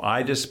don't know.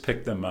 I just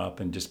picked them up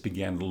and just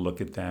began to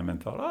look at them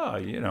and thought,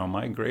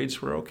 my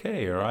grades were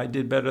okay, or I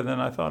did better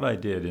than I thought I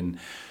did in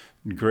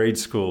grade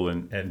school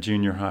and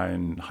junior high.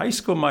 And high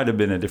school might have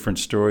been a different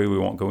story. We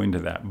won't go into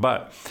that.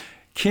 But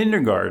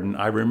kindergarten,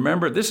 I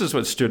remember, this is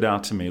what stood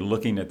out to me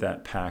looking at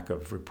that pack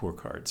of report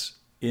cards.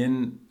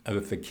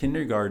 With the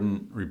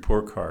kindergarten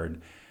report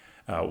card,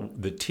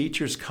 the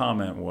teacher's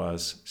comment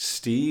was,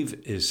 "Steve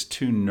is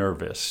too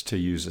nervous to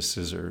use a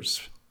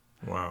scissors."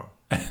 Wow.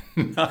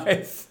 And I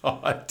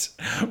thought,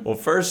 well,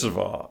 first of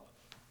all,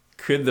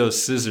 could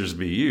those scissors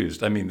be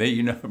used? I mean,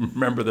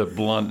 remember the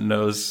blunt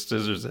nose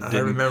scissors that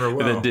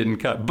didn't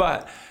cut.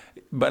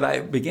 But I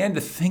began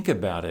to think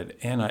about it,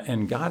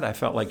 and God, I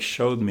felt like,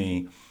 showed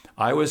me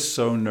I was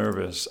so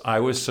nervous. I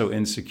was so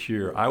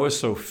insecure. I was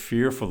so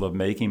fearful of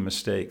making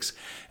mistakes.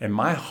 And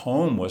my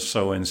home was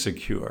so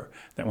insecure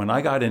that when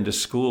I got into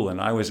school and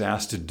I was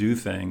asked to do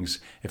things,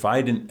 if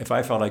I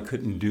felt I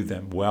couldn't do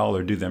them well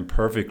or do them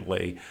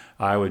perfectly,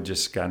 I would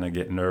just kind of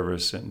get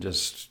nervous and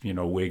just,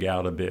 wig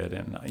out a bit.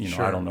 And,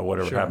 Sure. I don't know,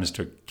 whatever happens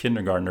to a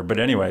kindergartner. But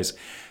anyways,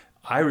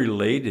 I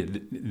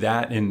related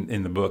that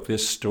in the book,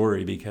 this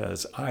story,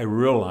 because I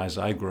realized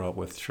I grew up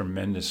with a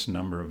tremendous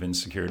number of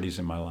insecurities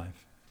in my life.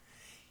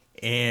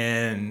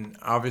 And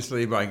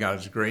obviously, by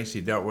God's grace, he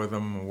dealt with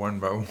them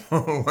one by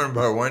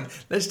one.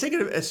 Let's take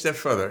it a step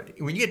further.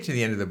 When you get to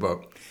the end of the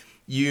book,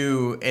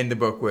 you end the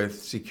book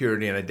with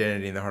security and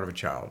identity in the heart of a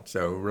child.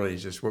 So really,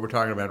 it's just what we're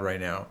talking about right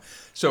now.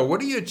 So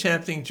what are you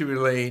attempting to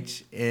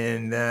relate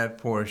in that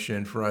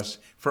portion for us,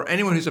 for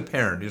anyone who's a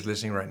parent who's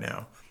listening right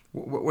now?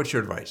 What's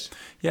your advice?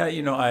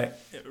 Yeah,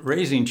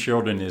 raising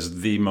children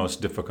is the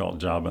most difficult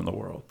job in the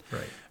world.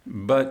 Right.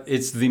 But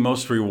it's the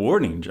most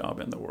rewarding job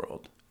in the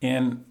world.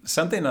 And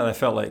something that I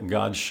felt like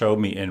God showed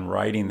me in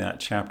writing that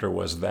chapter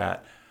was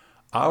that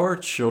our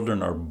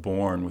children are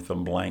born with a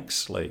blank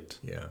slate.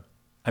 Yeah.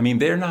 I mean,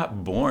 they're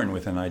not born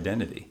with an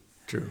identity.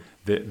 True.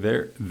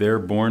 They're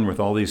born with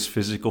all these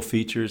physical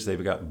features.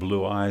 They've got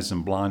blue eyes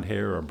and blonde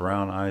hair, or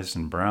brown eyes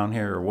and brown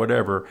hair, or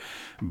whatever.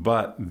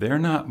 But they're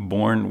not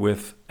born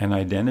with an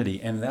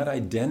identity, and that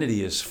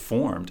identity is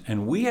formed.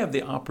 And we have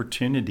the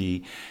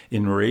opportunity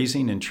in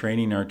raising and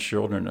training our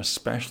children,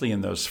 especially in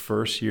those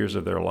first years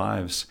of their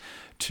lives,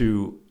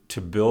 to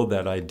build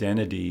that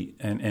identity.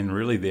 And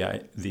really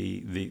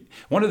the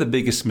one of the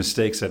biggest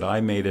mistakes that I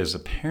made as a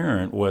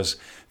parent was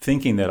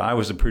thinking that I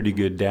was a pretty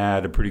good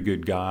dad, a pretty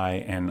good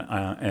guy, and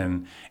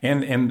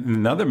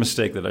another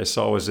mistake that I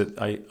saw was that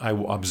I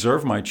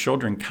observed my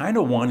children kind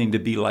of wanting to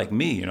be like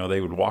me. They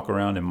would walk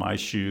around in my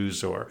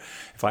shoes, or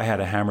if I had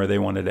a hammer, they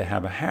wanted to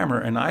have a hammer.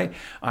 And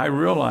I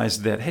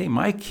realized that, hey,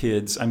 my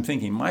kids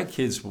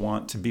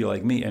want to be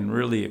like me. And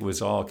really it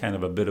was all kind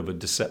of a bit of a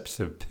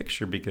deceptive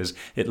picture, because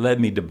it led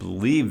me to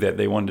believe that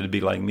they wanted to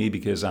be like me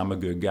because I'm a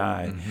good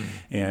guy. Mm-hmm.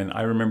 And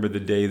I remember the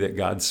day that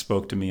God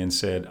spoke to me and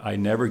said, I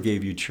never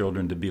gave you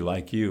children to be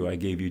like you. I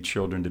gave you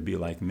children to be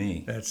like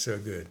me. That's so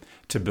good.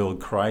 To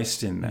build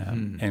Christ in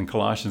them. Mm-hmm. And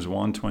Colossians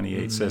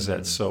 1:28 says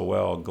that so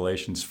well.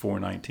 Galatians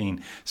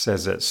 4:19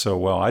 says that so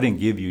well. I didn't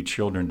give you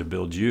children to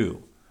build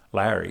you,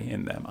 Larry,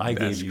 in them. I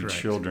gave you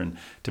children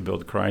to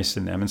build Christ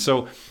in them. And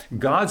so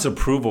God's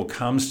approval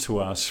comes to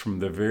us from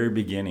the very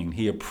beginning.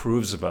 He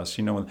approves of us.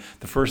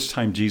 The first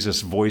time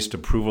Jesus voiced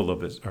approval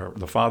of or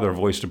the Father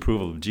voiced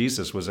approval of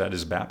Jesus was at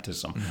his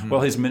baptism. Mm-hmm. Well,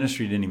 his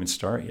ministry didn't even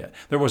start yet.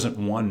 There wasn't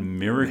one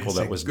miracle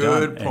that was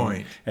done. Good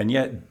point. And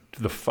yet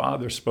the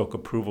Father spoke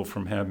approval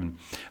from heaven.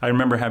 I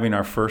remember having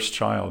our first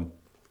child.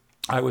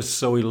 I was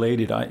so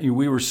elated.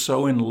 We were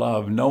so in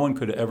love. No one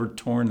could have ever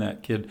torn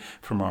that kid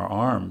from our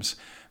arms.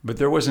 But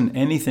there wasn't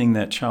anything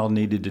that child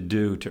needed to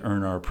do to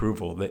earn our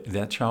approval.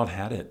 That child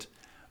had it.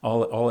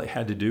 All it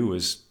had to do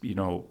was,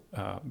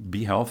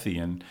 be healthy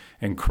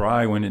and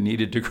cry when it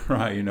needed to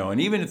cry,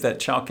 And even if that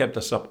child kept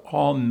us up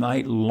all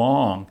night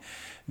long,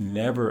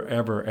 never,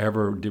 ever,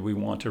 ever did we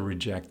want to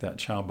reject that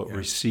child, but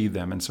receive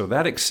them. And so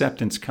that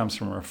acceptance comes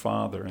from our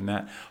Father, and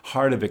that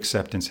heart of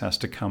acceptance has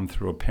to come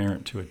through a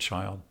parent to a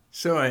child.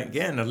 So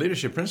again, a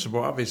leadership principle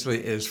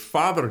obviously is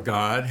Father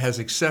God has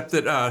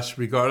accepted us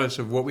regardless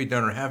of what we've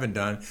done or haven't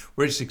done.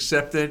 We're just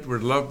accepted. We're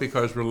loved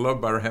because we're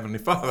loved by our Heavenly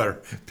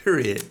Father,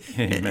 period.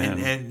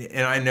 Amen.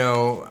 And I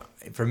know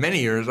for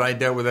many years I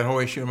dealt with that whole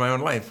issue in my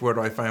own life. Where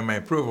do I find my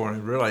approval? And I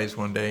realized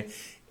one day,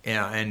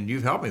 and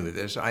you've helped me with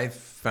this, I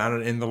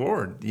found it in the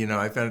Lord.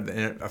 I found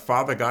a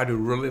Father God who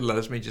really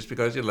loves me just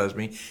because he loves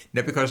me,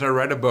 not because I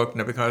write a book,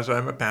 not because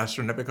I'm a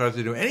pastor, not because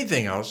I do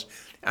anything else.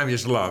 I'm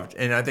just loved.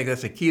 And I think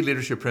that's a key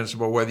leadership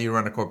principle, whether you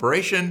run a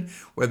corporation,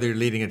 whether you're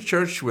leading a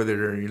church, whether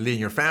you're leading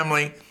your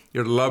family,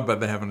 you're loved by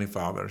the Heavenly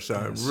Father. So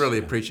I really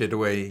appreciate the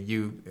way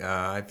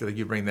I feel like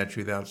you bring that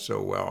truth out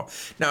so well.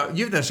 Now,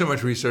 you've done so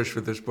much research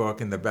for this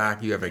book. In the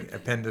back, you have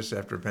appendix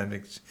after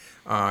appendix.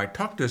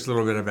 Talk to us a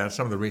little bit about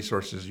some of the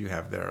resources you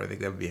have there. I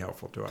think that would be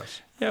helpful to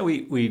us. Yeah,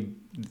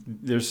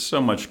 there's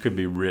so much could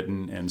be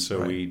written, and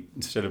so we,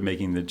 instead of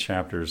making the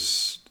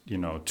chapters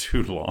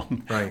too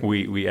long,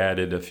 we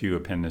added a few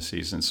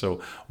appendices. And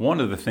so one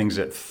of the things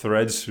that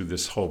threads through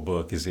this whole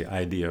book is the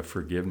idea of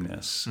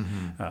forgiveness.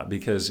 Mm-hmm.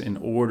 Because in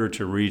order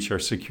to reach our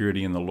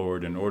security in the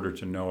Lord, in order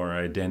to know our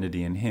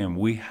identity in Him,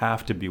 we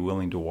have to be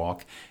willing to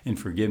walk in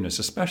forgiveness,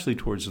 especially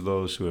towards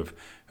those who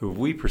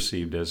we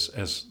perceived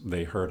as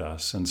they hurt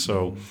us. And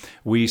so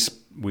we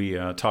we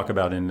talk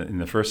about in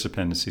the first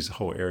appendices the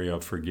whole area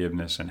of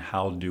forgiveness and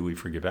how do we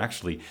forgive.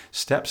 Actually,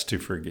 steps to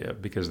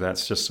forgive, because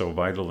that's just so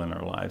vital in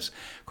our lives.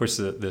 Of course,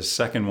 the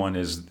second one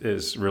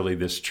is really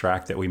this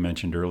tract that we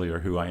mentioned earlier,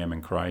 Who I Am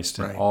in Christ,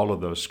 and all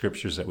of those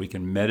scriptures that we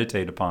can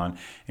meditate upon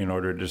in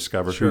order to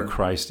discover who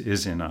Christ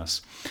is in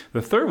us.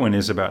 The third one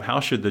is about how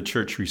should the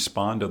church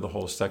respond to the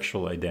whole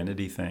sexual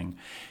identity thing.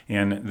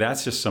 And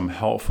that's just some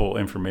helpful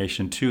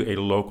information to a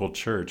local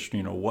church.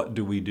 What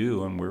do we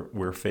do when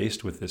we're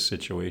faced with this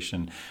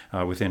situation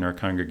within our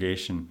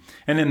congregation?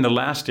 And then the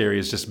last area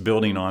is just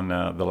building on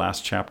the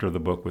last chapter of the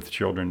book with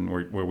children,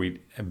 where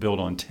we build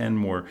on 10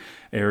 more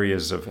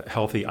areas of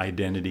healthy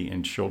identity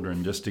in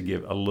children, just to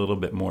give a little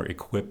bit more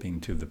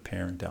equipping to the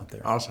parent out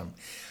there. Awesome.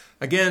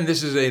 Again,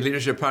 this is a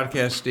leadership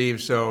podcast,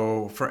 Steve.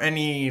 So for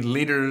any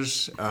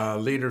leaders,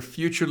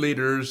 future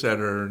leaders that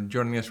are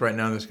joining us right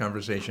now in this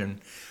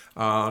conversation,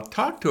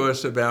 talk to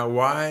us about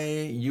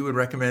why you would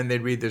recommend they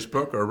read this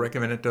book or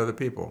recommend it to other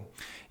people.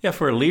 Yeah,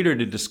 for a leader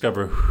to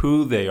discover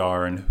who they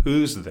are and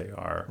whose they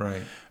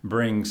are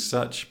brings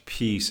such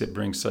peace. It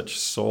brings such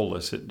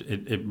solace.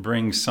 It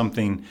brings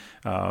something,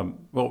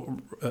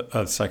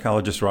 a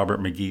psychologist, Robert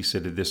McGee,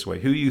 said it this way: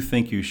 who you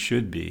think you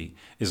should be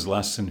is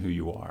less than who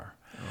you are.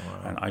 Oh,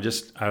 wow. And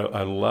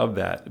I love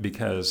that,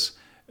 because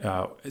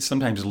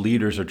sometimes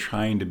leaders are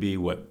trying to be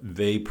what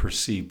they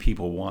perceive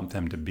people want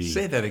them to be.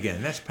 Say that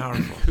again. That's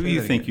powerful. Who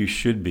you think you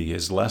should be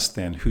is less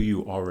than who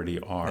you already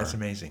are. That's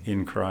amazing.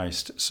 In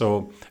Christ.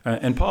 So,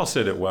 and Paul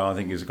said it well. I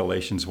think it was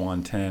Galatians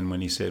 1:10 when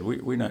he said,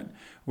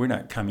 "We're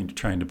not coming to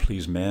trying to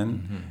please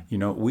men.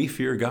 Mm-hmm. We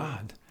fear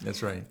God."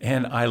 That's right.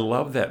 And I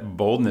love that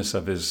boldness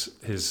of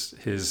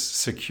his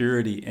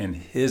security and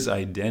his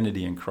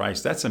identity in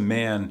Christ. That's a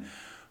man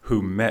who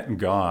met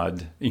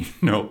God,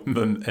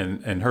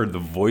 and heard the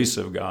voice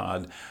of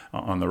God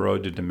on the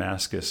road to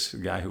Damascus, a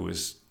guy who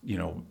was,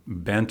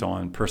 bent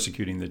on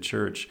persecuting the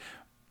church,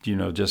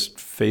 just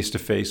face to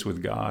face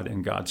with God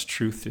and God's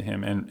truth to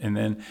him. And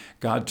then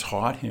God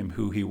taught him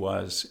who he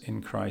was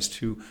in Christ,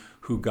 who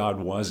God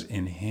was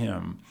in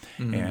him.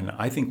 Mm-hmm. And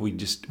I think we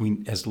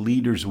as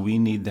leaders, we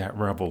need that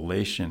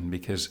revelation,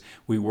 because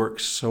we work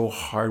so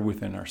hard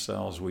within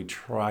ourselves. We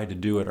try to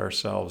do it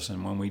ourselves.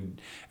 And when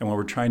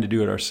we're trying to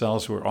do it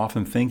ourselves, we're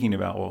often thinking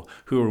about, well,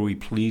 who are we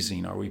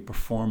pleasing? Are we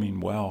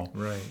performing well?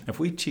 Right. If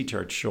we teach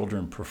our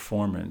children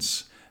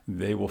performance,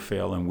 they will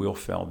fail and we'll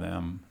fail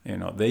them.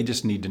 They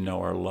just need to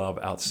know our love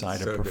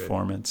outside of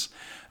performance.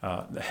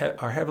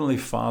 Our Heavenly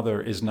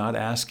Father is not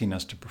asking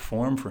us to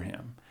perform for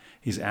him.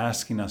 He's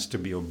asking us to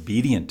be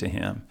obedient to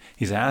him.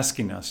 He's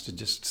asking us to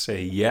just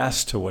say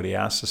yes to what he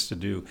asks us to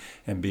do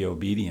and be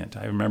obedient.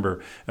 I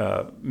remember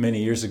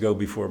many years ago,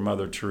 before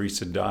Mother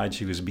Teresa died,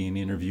 she was being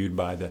interviewed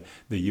by the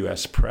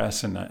U.S.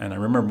 press. And I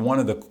remember one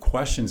of the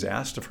questions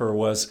asked of her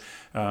was,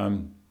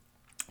 do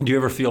you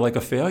ever feel like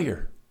a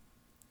failure?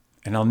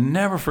 And I'll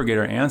never forget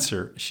her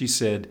answer. She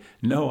said,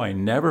 "No, I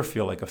never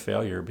feel like a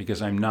failure,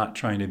 because I'm not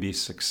trying to be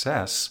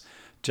success,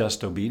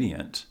 just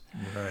obedient."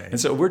 Right. And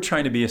so we're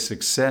trying to be a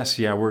success.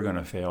 Yeah, we're going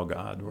to fail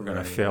God. We're going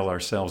to fail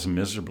ourselves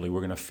miserably.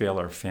 We're going to fail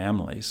our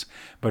families.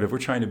 But if we're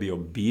trying to be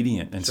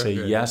obedient and say,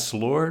 "Yes,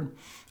 Lord,"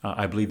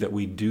 I believe that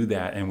we do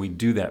that, and we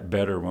do that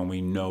better when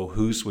we know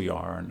whose we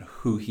are and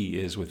who he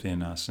is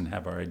within us, and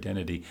have our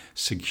identity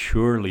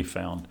securely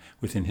found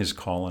within his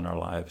call in our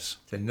lives.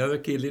 It's another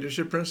key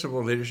leadership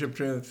principle, leadership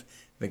truth.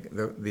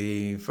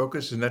 The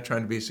focus is not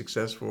trying to be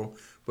successful,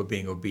 but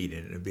being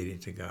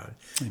obedient to God.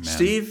 Amen.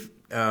 Steve,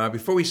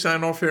 before we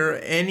sign off here,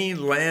 any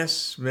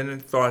last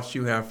minute thoughts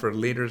you have for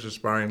leaders,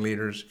 aspiring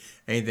leaders,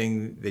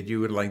 anything that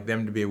you would like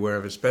them to be aware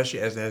of, especially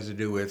as it has to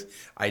do with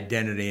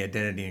identity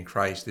in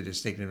Christ, the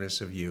distinctiveness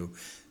of you,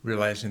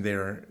 realizing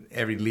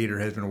every leader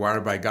has been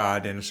wired by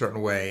God in a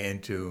certain way,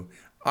 and to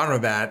honor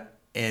that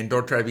and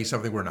don't try to be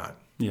something we're not.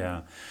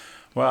 Yeah.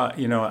 Well,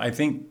 I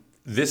think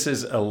this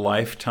is a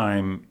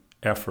lifetime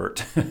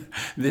effort.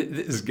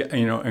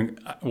 And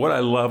what I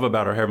love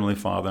about our Heavenly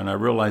Father, and I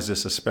realize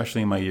this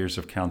especially in my years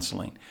of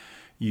counseling,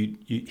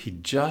 he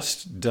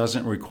just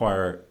doesn't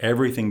require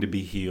everything to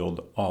be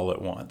healed all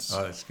at once.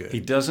 Oh, that's good. He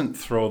doesn't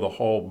throw the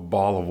whole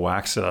ball of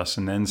wax at us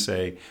and then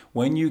say,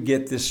 "When you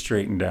get this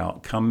straightened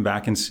out, come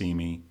back and see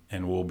me,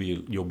 and you'll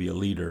be a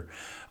leader."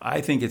 I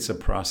think it's a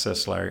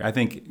process, Larry. I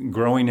think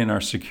growing in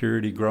our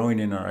security, growing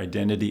in our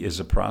identity is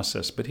a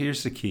process. But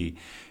here's the key.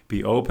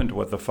 Be open to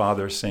what the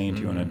Father is saying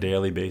to you on a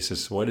daily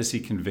basis. What is he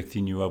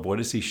convicting you of? What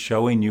is he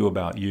showing you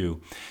about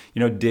you?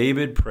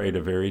 David prayed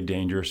a very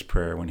dangerous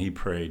prayer when he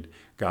prayed,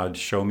 "God,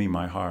 show me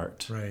my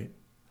heart." Right.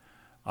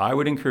 I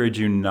would encourage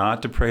you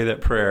not to pray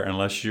that prayer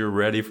unless you're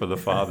ready for the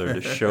Father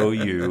to show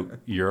you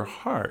your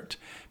heart,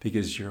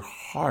 because your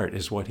heart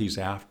is what he's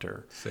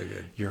after. So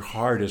good. Your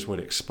heart is what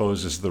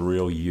exposes the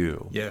real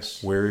you.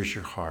 Yes. Where is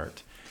your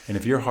heart? And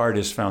if your heart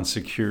is found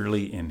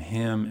securely in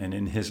him and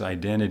in his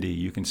identity,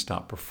 you can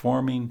stop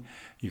performing,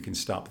 you can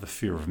stop the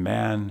fear of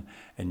man,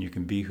 and you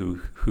can be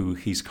who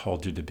he's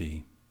called you to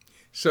be.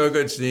 So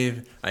good,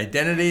 Steve.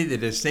 Identity, the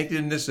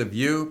distinctiveness of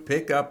you.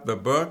 Pick up the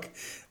book.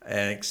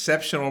 An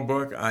exceptional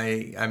book.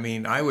 I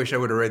mean, I wish I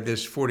would have read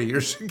this 40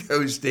 years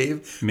ago,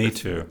 Steve. Me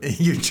too.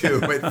 You too,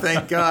 but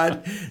thank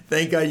God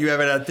you have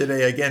it out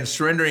today. Again,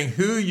 Surrendering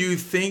Who You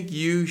Think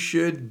You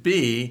Should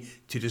Be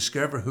to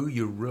Discover Who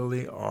You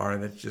Really Are.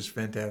 That's just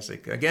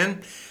fantastic.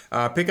 Again,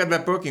 pick up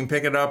that book. You can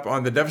pick it up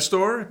on the Dove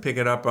Store, pick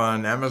it up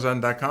on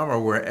Amazon.com or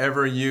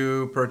wherever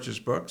you purchase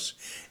books.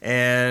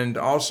 And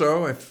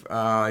also, if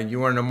you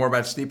want to know more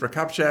about Steve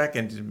Prokopchak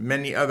and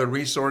many other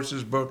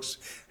resources, books,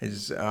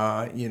 his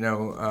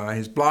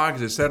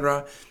blogs,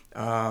 etc.,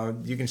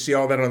 you can see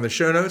all that on the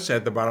show notes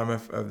at the bottom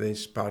of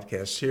this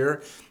podcast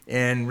here.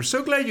 And we're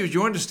so glad you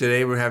joined us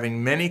today. We're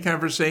having many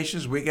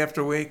conversations week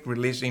after week,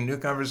 releasing new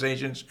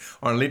conversations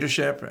on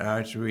leadership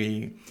as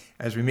we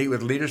meet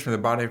with leaders from the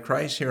body of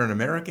Christ here in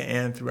America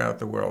and throughout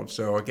the world.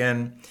 So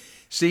again,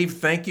 Steve,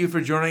 thank you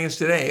for joining us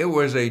today. It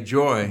was a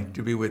joy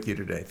to be with you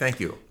today. Thank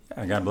you.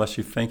 God bless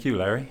you. Thank you,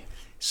 Larry.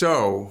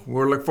 So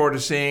we'll look forward to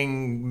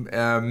seeing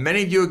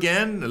many of you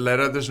again. Let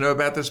others know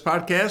about this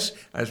podcast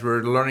as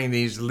we're learning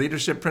these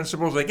leadership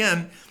principles.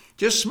 Again,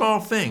 just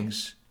small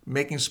things,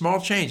 making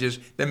small changes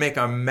that make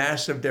a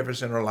massive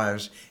difference in our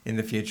lives in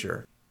the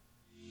future.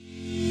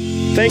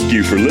 Thank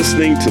you for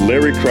listening to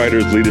Larry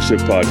Kreider's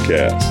Leadership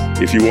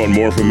Podcast. If you want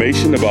more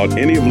information about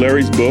any of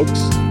Larry's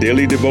books,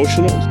 daily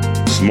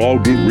devotionals, small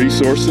group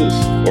resources,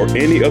 or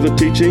any other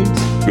teachings,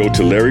 go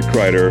to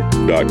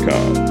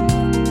LarryKreider.com.